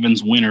and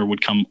Ravens winner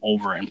would come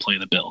over and play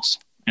the Bills.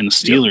 And the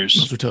Steelers...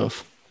 Yep, those are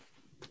tough.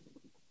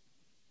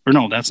 Or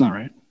no, that's not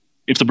right.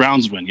 If the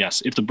Browns win,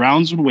 yes. If the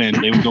Browns would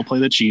win, they would go play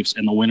the Chiefs,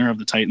 and the winner of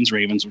the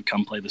Titans-Ravens would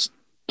come play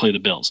the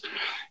Bills.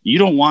 You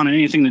don't want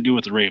anything to do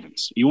with the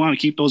Ravens. You want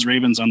to keep those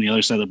Ravens on the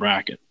other side of the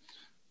bracket.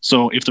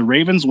 So if the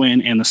Ravens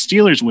win and the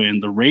Steelers win,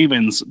 the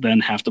Ravens then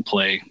have to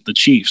play the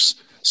Chiefs.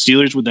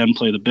 Steelers would then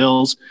play the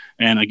Bills.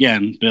 And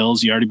again,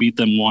 Bills, you already beat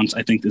them once.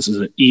 I think this is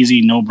an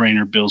easy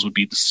no-brainer. Bills would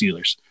beat the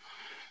Steelers.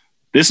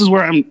 This is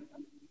where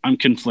I'm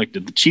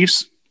conflicted. The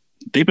Chiefs,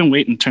 they've been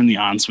waiting to turn the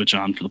on switch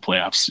on for the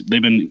playoffs.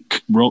 They've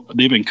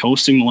been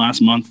coasting the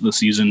last month of the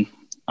season,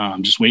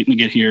 just waiting to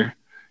get here.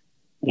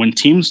 When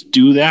teams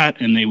do that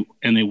and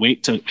they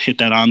wait to hit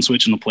that on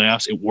switch in the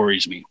playoffs, it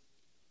worries me.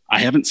 I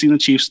haven't seen the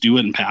Chiefs do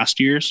it in past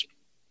years.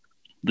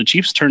 The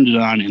Chiefs turned it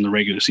on in the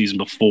regular season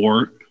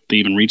before they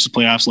even reached the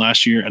playoffs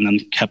last year, and then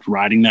kept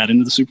riding that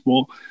into the Super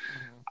Bowl.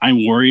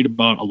 I'm worried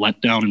about a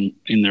letdown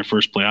in their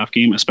first playoff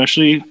game,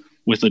 especially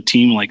with a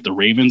team like the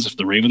Ravens. If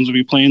the Ravens would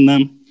be playing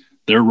them,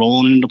 they're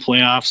rolling into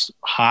playoffs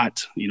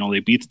hot. You know,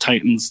 they beat the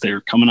Titans.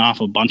 They're coming off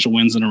a bunch of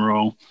wins in a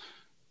row.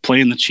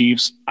 Playing the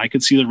Chiefs, I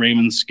could see the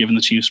Ravens giving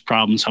the Chiefs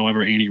problems.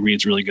 However, Andy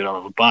Reid's really good out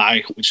of a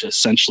bye, which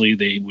essentially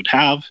they would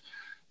have.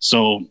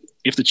 So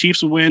if the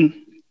Chiefs would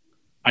win,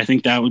 I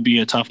think that would be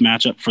a tough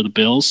matchup for the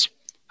Bills.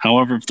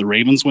 However, if the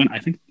Ravens win, I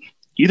think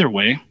either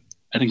way,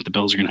 I think the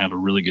Bills are going to have a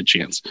really good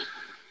chance.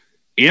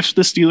 If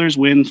the Steelers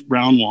win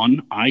round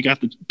one, I got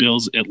the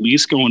Bills at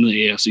least going to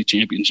the AFC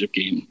Championship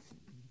game.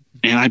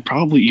 And I'd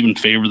probably even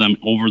favor them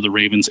over the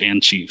Ravens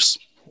and Chiefs.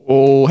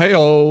 Oh,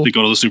 hey-oh. To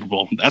go to the Super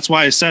Bowl. That's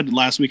why I said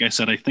last week, I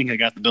think I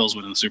got the Bills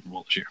winning the Super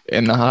Bowl this year.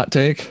 In the hot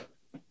take?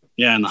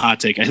 Yeah, in the hot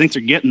take. I think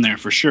they're getting there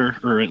for sure,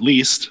 or at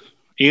least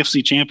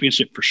AFC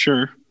Championship for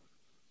sure.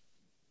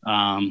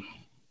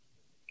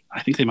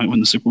 I think they might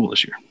win the Super Bowl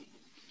this year.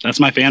 That's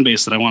my fan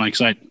base that I want to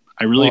excite.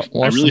 I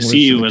really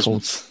see you as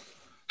Colts.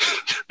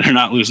 They're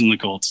not losing the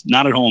Colts.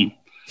 Not at home.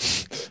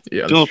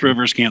 Yeah, Phillip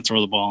Rivers can't throw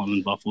the ball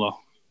in Buffalo.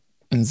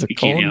 He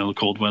can't handle the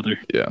cold weather.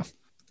 Yeah.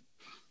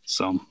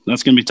 So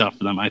that's going to be tough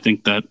for them. I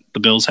think that the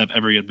Bills have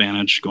every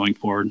advantage going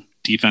forward.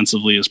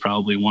 Defensively is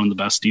probably one of the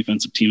best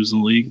defensive teams in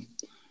the league.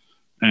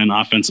 And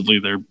offensively,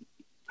 they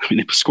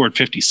scored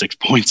 56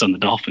 points on the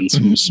Dolphins,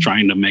 who's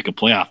trying to make a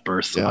playoff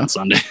berth on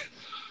Sunday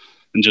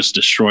and just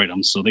destroyed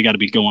them. So they got to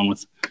be going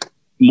with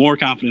more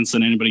confidence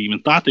than anybody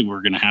even thought they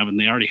were going to have. And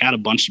they already had a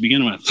bunch to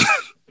begin with.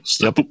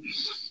 So, yep.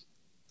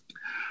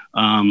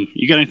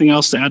 You got anything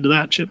else to add to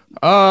that, Chip?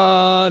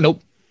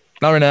 Nope.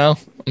 Not right now.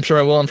 I'm sure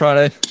I will on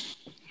Friday.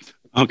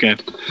 Okay.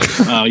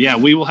 Yeah,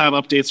 we will have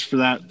updates for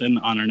that. Then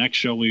on our next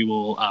show, we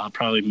will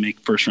probably make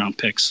first round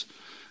picks,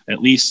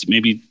 at least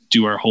maybe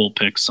do our whole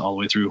picks all the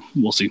way through.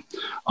 We'll see.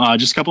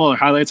 Just a couple other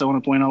highlights I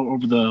want to point out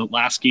over the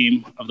last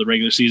game of the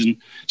regular season.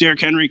 Derrick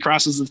Henry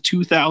crosses the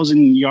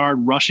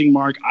 2,000-yard rushing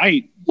mark.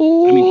 I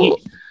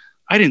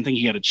didn't think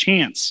he had a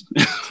chance.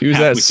 He was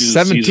at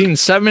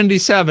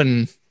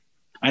 1777.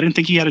 I didn't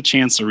think he had a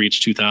chance to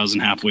reach 2,000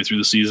 halfway through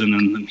the season.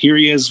 And here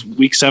he is,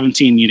 week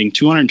 17, needing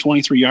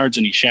 223 yards,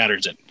 and he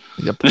shatters it.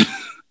 Yep.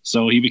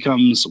 So he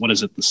becomes, the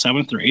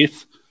 7th or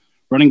 8th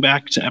running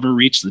back to ever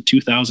reach the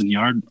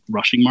 2,000-yard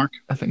rushing mark?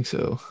 I think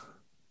so.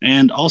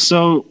 And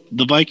also,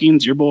 the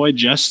Vikings, your boy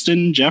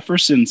Justin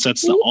Jefferson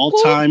sets the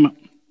all-time,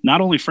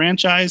 not only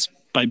franchise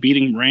by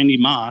beating Randy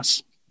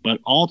Moss, but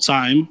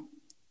all-time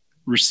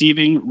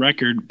receiving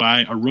record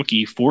by a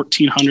rookie,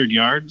 1,400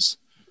 yards,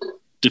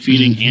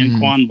 defeating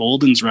Anquan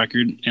Bolden's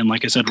record. And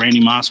like I said, Randy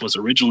Moss was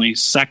originally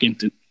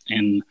second,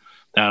 and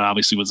that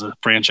obviously was a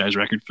franchise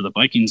record for the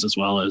Vikings, as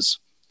well as,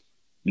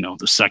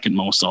 the second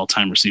most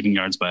all-time receiving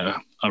yards by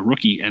a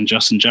rookie. And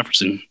Justin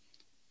Jefferson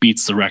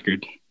beats the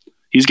record.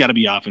 He's got to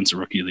be Offensive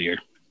Rookie of the Year.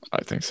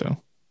 I think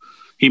so.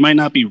 He might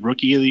not be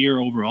Rookie of the Year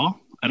overall.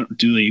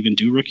 Do they even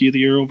do Rookie of the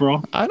Year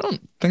overall? I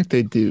don't think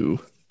they do.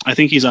 I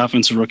think he's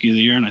Offensive Rookie of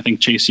the Year, and I think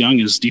Chase Young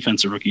is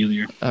Defensive Rookie of the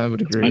Year. I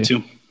would agree. I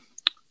too.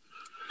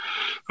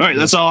 All right,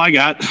 that's all I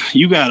got.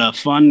 You got a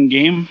fun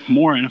game.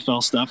 More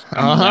NFL stuff.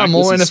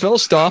 More NFL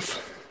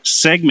stuff.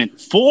 Segment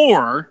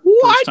 4.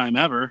 What? First time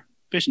ever.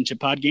 Fish and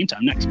Chip Pod Game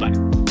Time. Next. Bye.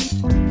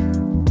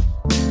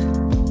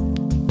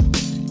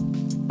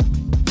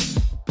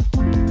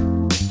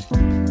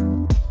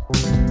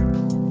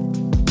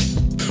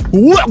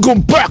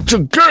 Welcome back to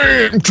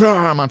Game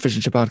Time on Fish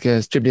and Chip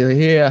Podcast. Chip Daly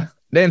here.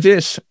 Dan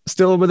Fish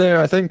still over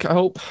there, I think. I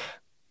hope.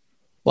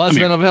 Lots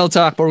of NFL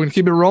talk, but we're going to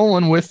keep it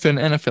rolling with an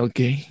NFL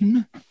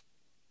game.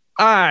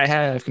 I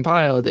have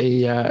compiled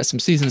some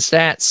season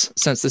stats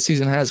since the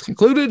season has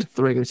concluded,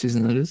 the regular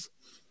season that is.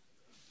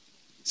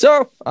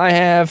 So I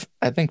have,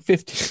 I think,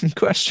 15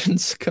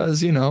 questions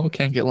because,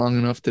 can't get long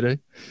enough today.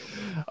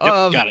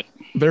 Got it.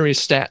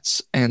 Various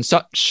stats and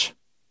such.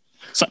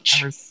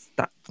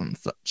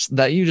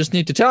 That you just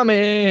need to tell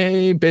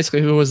me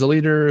basically who was the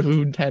leader,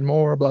 who had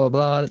more, blah, blah,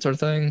 blah, that sort of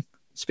thing.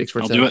 Speaks for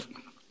itself. I'll do it.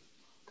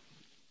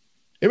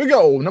 Here we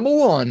go. Number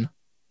 1.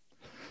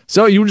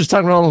 So you were just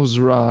talking about all those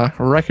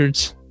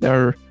records that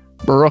are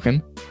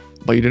broken,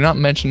 but you did not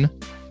mention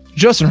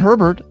Justin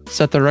Herbert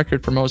set the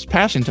record for most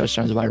passing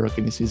touchdowns by a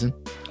rookie this season.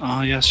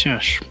 Oh, yes.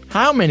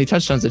 How many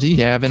touchdowns did he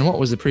have, and what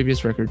was the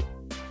previous record?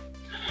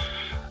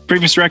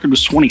 Previous record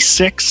was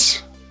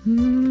 26.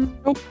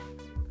 Nope.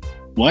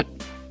 What?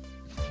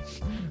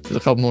 There's a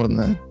couple more than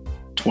that.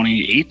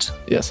 28?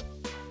 Yes.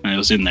 It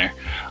was in there.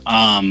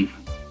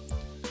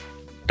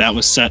 That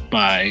was set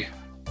by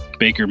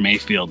Baker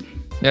Mayfield.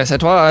 Yes,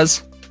 it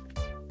was.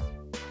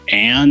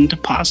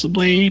 And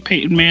possibly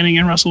Peyton Manning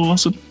and Russell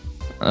Wilson?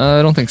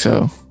 I don't think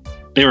so.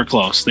 They were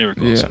close. Yeah,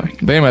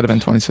 they might have been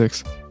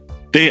 26.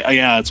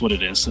 Yeah, that's what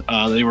it is.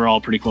 They were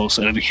all pretty close.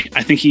 I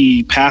think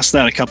he passed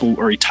that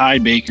he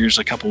tied Baker's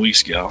a couple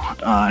weeks ago.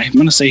 I'm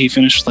going to say he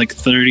finished like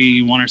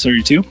 31 or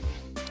 32.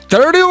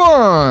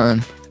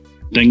 31!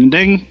 Ding,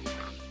 ding.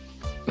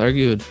 Very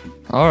good.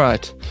 All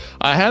right.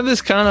 I have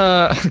this kind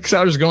of, because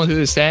I was just going through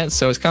the stats,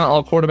 so it's kind of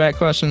all quarterback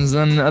questions,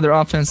 then other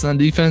offense, then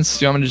defense.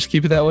 Do you want me to just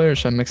keep it that way, or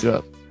should I mix it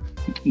up?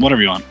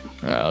 Whatever you want.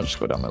 All right, I'll just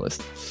go down my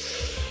list.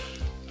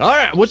 All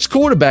right. Which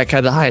quarterback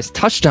had the highest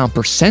touchdown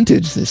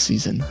percentage this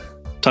season?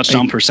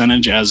 Touchdown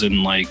percentage as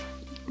in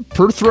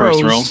per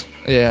throw.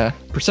 Yeah.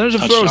 Percentage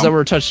of throws that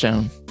were a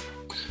touchdown.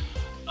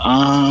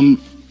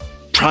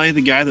 Probably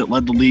the guy that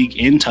led the league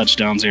in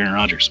touchdowns, Aaron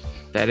Rodgers.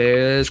 That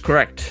is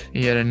correct.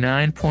 He had a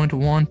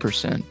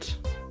 9.1%.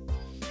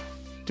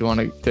 Do you want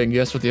to take a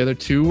guess what the other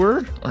two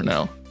were, or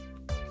no?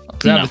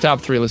 Because I have the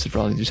top 3 listed for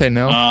all these. You say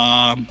no?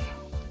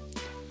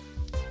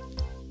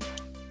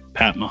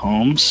 Pat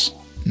Mahomes.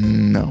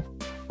 No.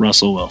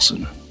 Russell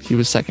Wilson. He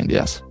was second,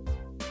 yes.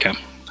 Okay.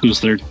 Who's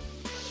third?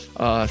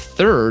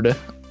 Third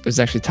is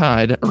actually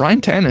tied.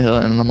 Ryan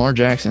Tannehill and Lamar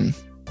Jackson.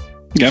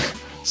 Yep.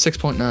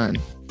 6.9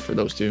 for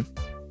those two.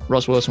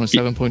 Russell Wilson was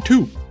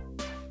 7.2.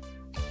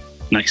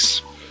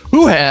 Nice.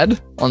 Who had,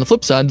 on the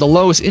flip side, the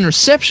lowest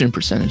interception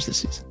percentage this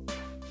season?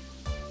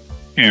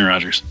 Aaron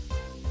Rodgers.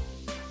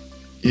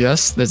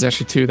 Yes, there's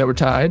actually 2 that were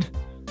tied.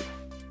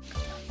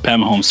 Pat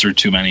Mahomes threw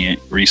too many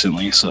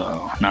recently,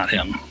 so not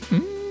him.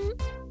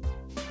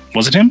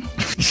 Was it him?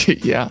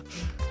 Yeah.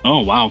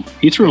 Oh, wow.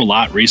 He threw a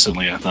lot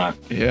recently, I thought.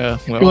 Yeah.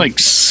 Well, he threw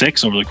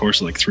 6 over the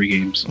course of 3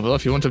 games. Well,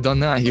 if he wouldn't have done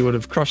that, he would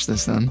have crushed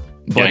this then.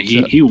 But,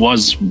 yeah, he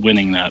was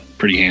winning that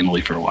pretty handily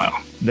for a while.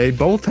 They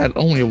both had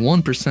only a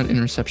 1%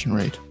 interception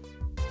rate.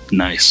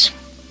 Nice.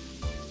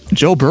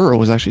 Joe Burrow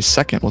was actually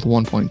second with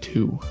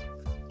 1.2.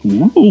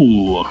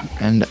 Ooh.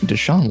 And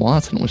Deshaun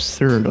Watson was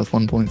third with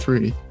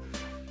 1.3.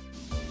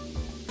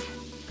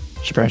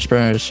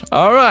 Surprise.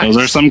 All right. Those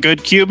are some good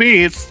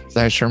QBs.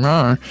 They sure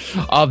are.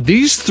 Of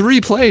these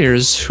 3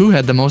 players, who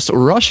had the most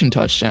rushing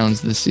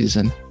touchdowns this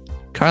season?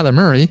 Kyler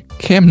Murray,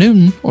 Cam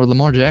Newton, or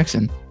Lamar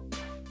Jackson?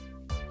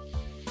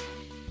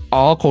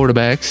 All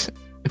quarterbacks,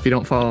 if you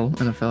don't follow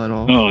NFL at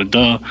all. Oh,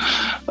 duh.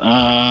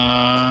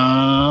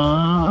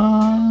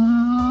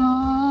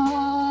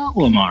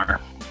 Lamar.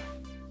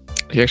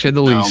 He actually had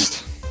the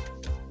least.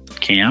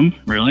 Cam?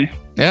 Really?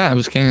 Yeah, it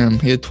was Cam.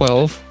 He had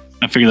 12.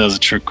 I figured that was a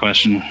trick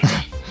question.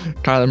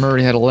 Kyler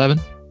Murray had 11.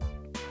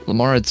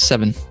 Lamar had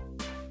 7.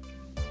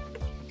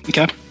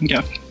 Okay.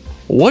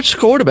 Which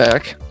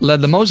quarterback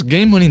led the most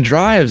game-winning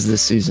drives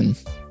this season?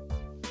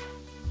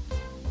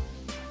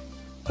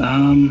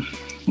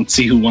 Let's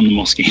see who won the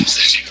most games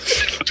this year.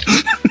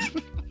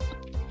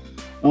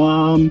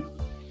 I'm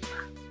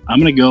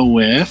gonna go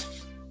with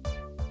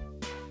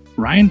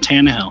Ryan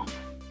Tannehill.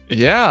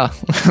 Yeah,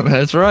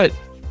 that's right.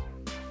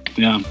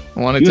 Yeah. I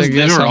want to take a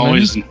guess. They were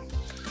always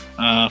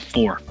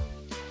 4.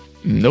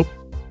 Nope.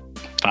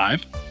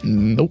 5.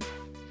 Nope.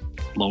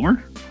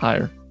 Lower.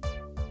 Higher.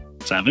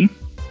 7.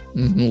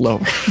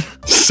 Lower.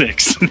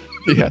 6.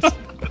 Yes.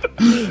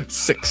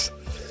 6.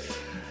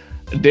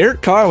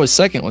 Derek Carr was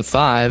second with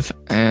 5,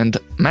 and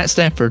Matt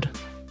Stafford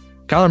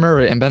Kyler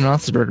Murray and Ben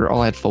Roethlisberger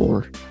all had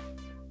 4.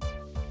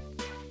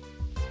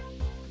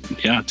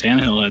 Yeah,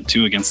 Tannehill had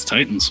 2 against the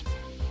Titans.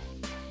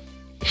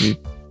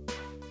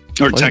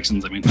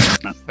 Texans, I mean.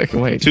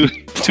 Wait. 2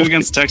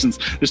 against the Texans.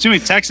 There's too many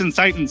Texans,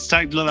 Titans,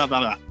 blah, blah,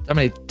 blah. How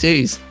many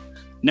T's?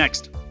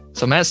 Next.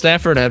 So Matt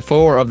Stafford had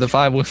 4 of the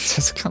 5 wins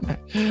as a comeback.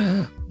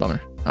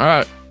 Bummer. All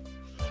right.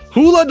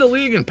 Who led the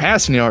league in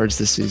passing yards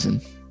this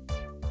season?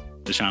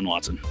 Deshaun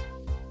Watson.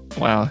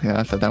 Wow. Yeah,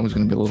 I thought that was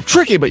going to be a little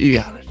tricky, but you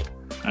got it.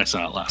 I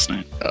saw it last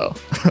night. Oh.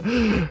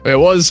 It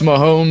was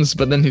Mahomes,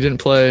 but then he didn't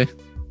play.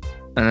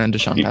 And then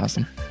Deshaun passed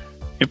him.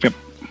 Yep.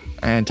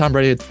 And Tom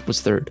Brady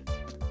was 3rd.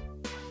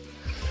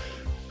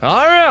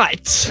 All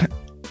right.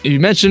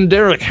 You mentioned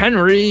Derrick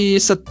Henry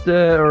led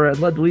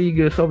the league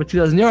with over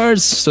 2,000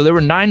 yards. So there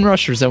were 9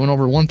 rushers that went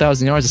over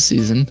 1,000 yards this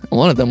season.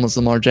 One of them was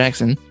Lamar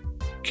Jackson.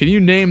 Can you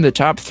name the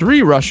top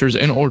 3 rushers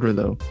in order,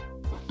 though?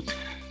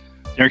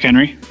 Derrick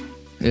Henry.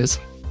 Yes.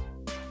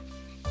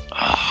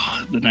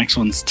 The next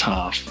one's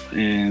tough.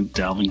 And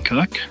Dalvin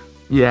Cook.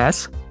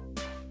 Yes.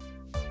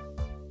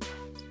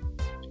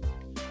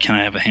 Can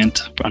I have a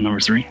hint on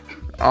number 3?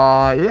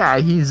 Yeah,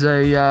 he's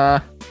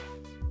a...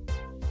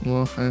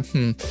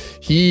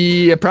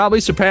 He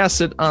probably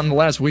surpassed it on the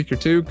last week or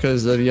 2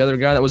 because the other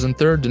guy that was in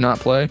 3rd did not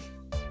play.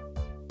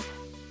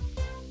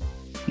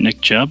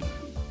 Nick Chubb?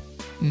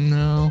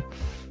 No.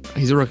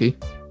 He's a rookie.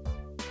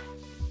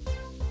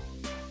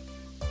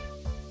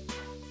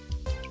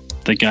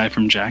 The guy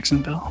from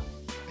Jacksonville?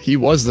 He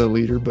was the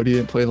leader, but he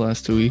didn't play the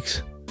last 2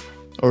 weeks.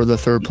 Or the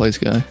 3rd place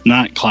guy.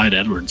 Not Clyde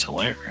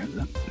Edwards-Helaire, is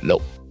it?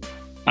 Nope.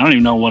 I don't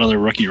even know what other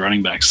rookie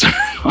running backs are.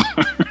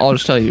 I'll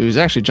just tell you, it was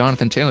actually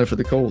Jonathan Taylor for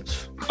the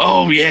Colts.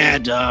 Oh, yeah,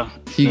 duh.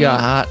 He got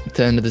hot at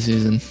the end of the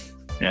season.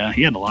 Yeah,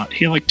 he had a lot.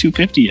 He had like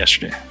 250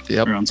 yesterday.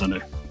 Yep. Or on Sunday.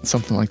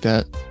 Something like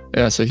that.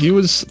 Yeah, so he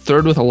was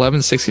 3rd with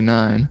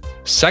 1169.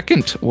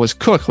 2nd was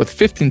Cook with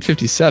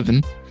 1557.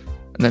 And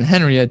then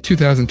Henry had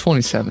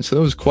 2027. So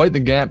there was quite the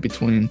gap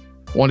between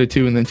 1 to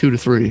 2 and then 2 to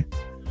 3.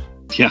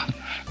 Yeah.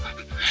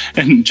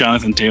 And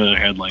Jonathan Taylor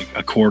had like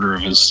a quarter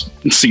of his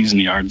season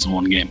yards in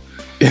one game.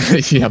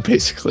 Yeah,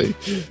 basically.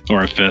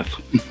 Or a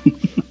 5th.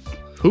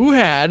 Who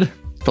had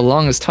the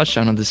longest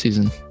touchdown of the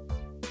season?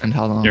 And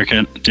how long?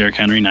 Derrick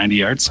Henry, 90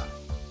 yards.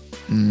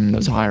 That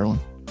was a higher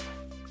one.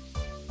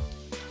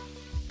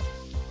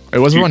 It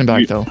was a running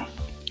back, though.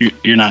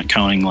 You're not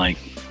counting like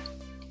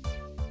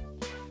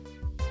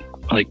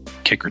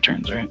kick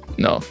returns, right?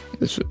 No,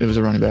 it was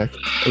a running back.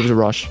 It was a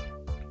rush.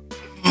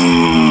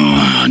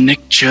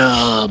 Nick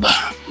Chubb.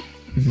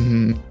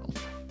 Mm-hmm.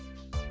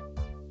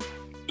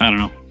 I don't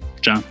know.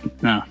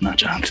 No, not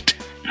Jonathan.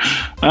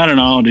 I don't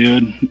know,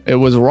 dude. It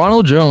was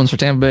Ronald Jones for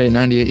Tampa Bay,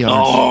 98 yards.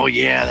 Oh,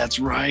 yeah, that's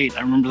right.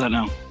 I remember that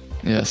now.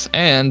 Yes,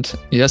 and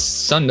yes,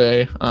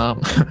 Sunday,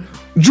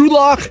 Drew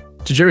Lock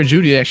to Jerry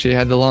Jeudy actually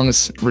had the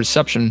longest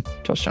reception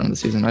touchdown of the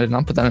season. I did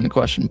not put that in the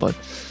question, but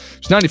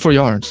it's 94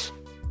 yards.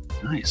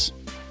 Nice.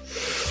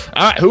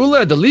 All right, who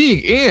led the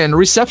league in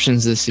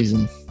receptions this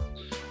season?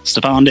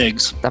 Stephon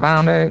Diggs.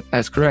 Stephon Diggs,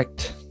 that's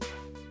correct.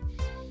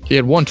 He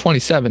had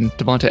 127.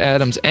 Devonta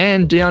Adams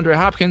and DeAndre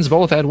Hopkins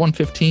both had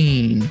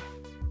 115.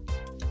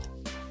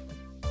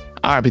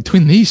 All right,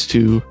 between these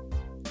 2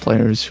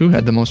 players, who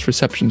had the most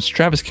receptions?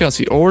 Travis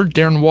Kelce or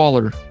Darren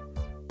Waller?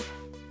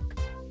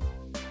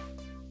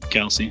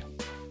 Kelce.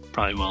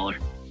 Probably Waller.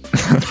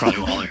 It's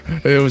probably Waller.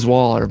 It was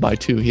Waller by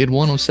 2. He had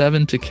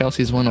 107 to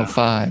Kelce's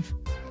 105.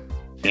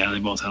 Yeah, they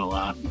both had a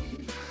lot.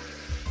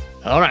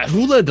 All right,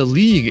 who led the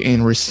league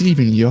in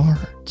receiving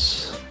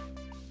yards?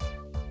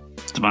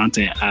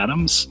 Devontae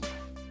Adams?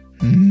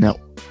 No.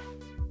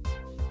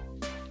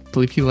 I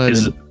believe he led.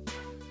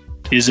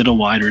 Is it a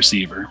wide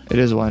receiver? It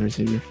is a wide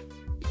receiver.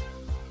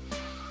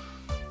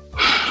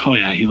 Oh,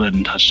 yeah, he led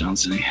in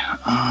touchdowns, didn't he?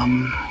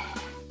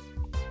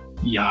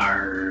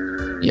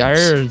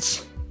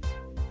 Yards.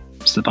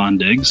 Stephon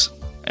Diggs?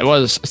 It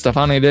was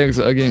Stephon Diggs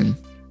again.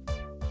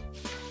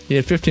 He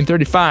had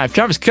 1535.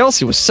 Travis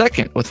Kelce was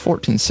 2nd with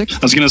 1460. I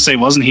was going to say,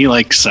 wasn't he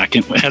like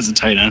 2nd as a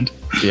tight end?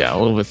 Yeah,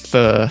 well, with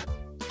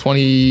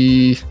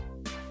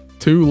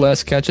 22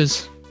 less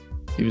catches.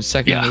 He was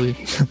 2nd in the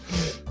league.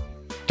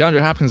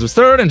 DeAndre Hopkins was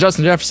 3rd, and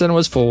Justin Jefferson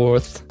was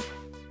 4th.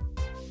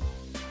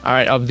 All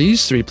right, of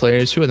these 3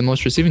 players, who had the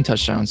most receiving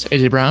touchdowns?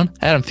 A.J. Brown,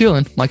 Adam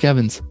Thielen, Mike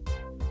Evans.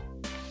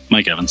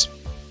 Mike Evans.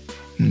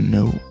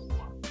 No.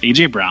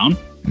 A.J. Brown?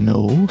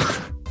 No.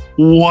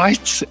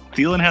 What?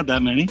 Thielen had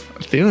that many?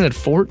 Thielen had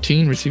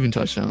 14 receiving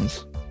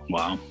touchdowns.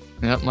 Wow.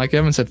 Yep, Mike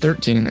Evans had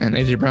 13, and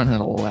A.J. Brown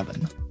had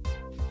 11.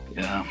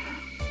 Yeah.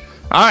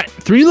 All right,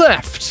 3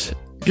 left.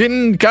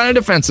 Getting kind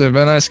of defensive,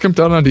 and I skimped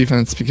out on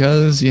defense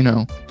because, you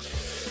know.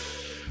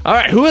 All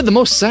right, who had the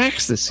most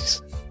sacks this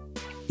season?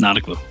 Not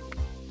a clue.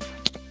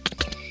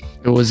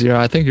 It was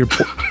your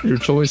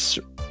choice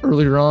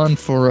earlier on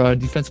for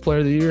Defensive Player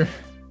of the Year.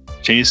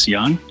 Chase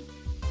Young?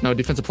 No,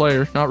 defensive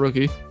player, not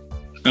rookie.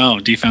 Oh,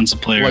 defensive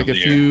player of the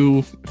year.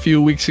 Like a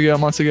few weeks ago,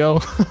 months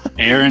ago.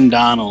 Aaron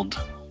Donald.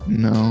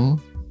 No.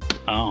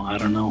 Oh, I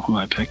don't know who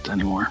I picked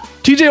anymore.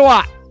 TJ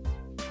Watt.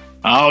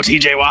 Oh,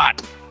 TJ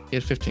Watt. He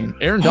had 15.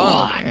 Aaron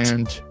Donald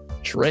and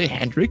Trey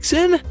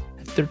Hendrickson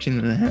at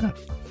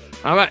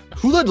 13.5. All right.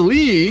 Who led the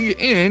league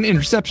in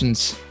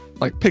interceptions?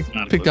 Like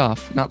picked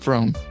off, not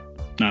thrown.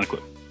 Not a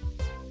clue.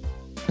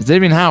 It's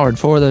Xavier Howard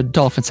for the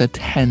Dolphins at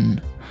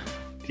 10.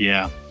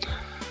 Yeah.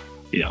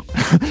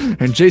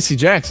 And J.C.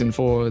 Jackson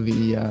for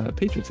the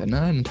Patriots at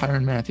 9. And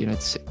Tyrann Mathieu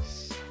at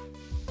 6.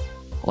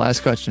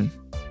 Last question.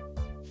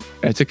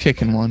 It's a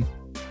kicking one.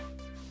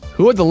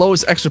 Who had the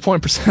lowest extra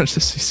point percentage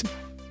this season?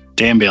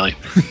 Dan Bailey.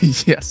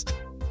 Yes.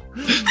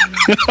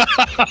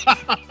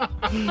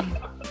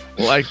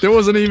 Like, there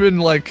wasn't even,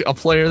 like, a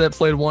player that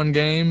played one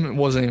game. It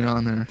wasn't even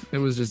on there. It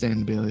was just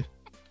Dan Bailey.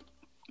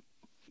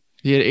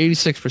 He had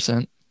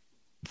 86%.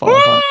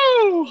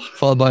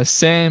 Followed by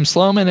Sam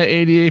Sloman at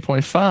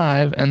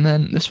 88.5. And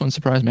then this one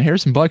surprised me.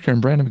 Harrison Butker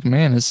and Brandon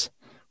McManus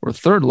were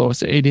third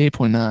lowest at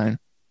 88.9.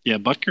 Yeah,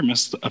 Butker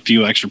missed a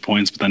few extra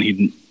points, but then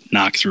he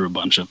knocked through a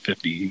bunch of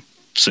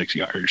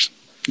 56-yarders.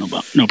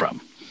 No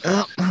problem.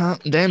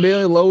 Dan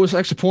Bailey, lowest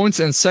extra points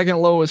and second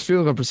lowest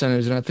field goal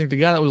percentage. And I think the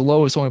guy that was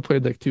lowest only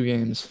played like 2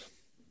 games.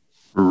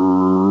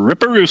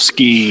 Ripperooski.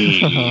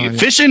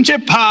 Fish and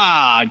Chip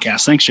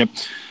Podcast. Thanks, Chip.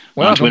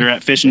 On Twitter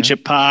at Fish and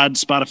Chip Pod,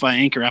 Spotify,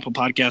 Anchor, Apple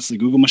Podcasts, the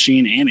Google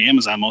Machine, and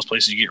Amazon. Most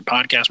places you get your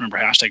podcast. Remember,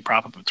 hashtag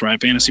prop up with Thrive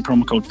Fantasy,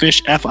 promo code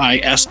FISH,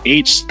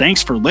 FISH.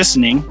 Thanks for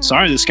listening.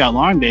 Sorry this got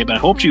long day, but I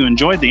hope you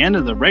enjoyed the end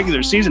of the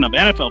regular season of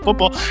NFL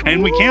football,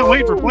 and we can't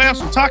wait for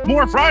playoffs. We'll talk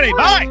more Friday.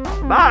 Bye.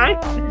 Bye.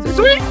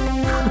 Sweet.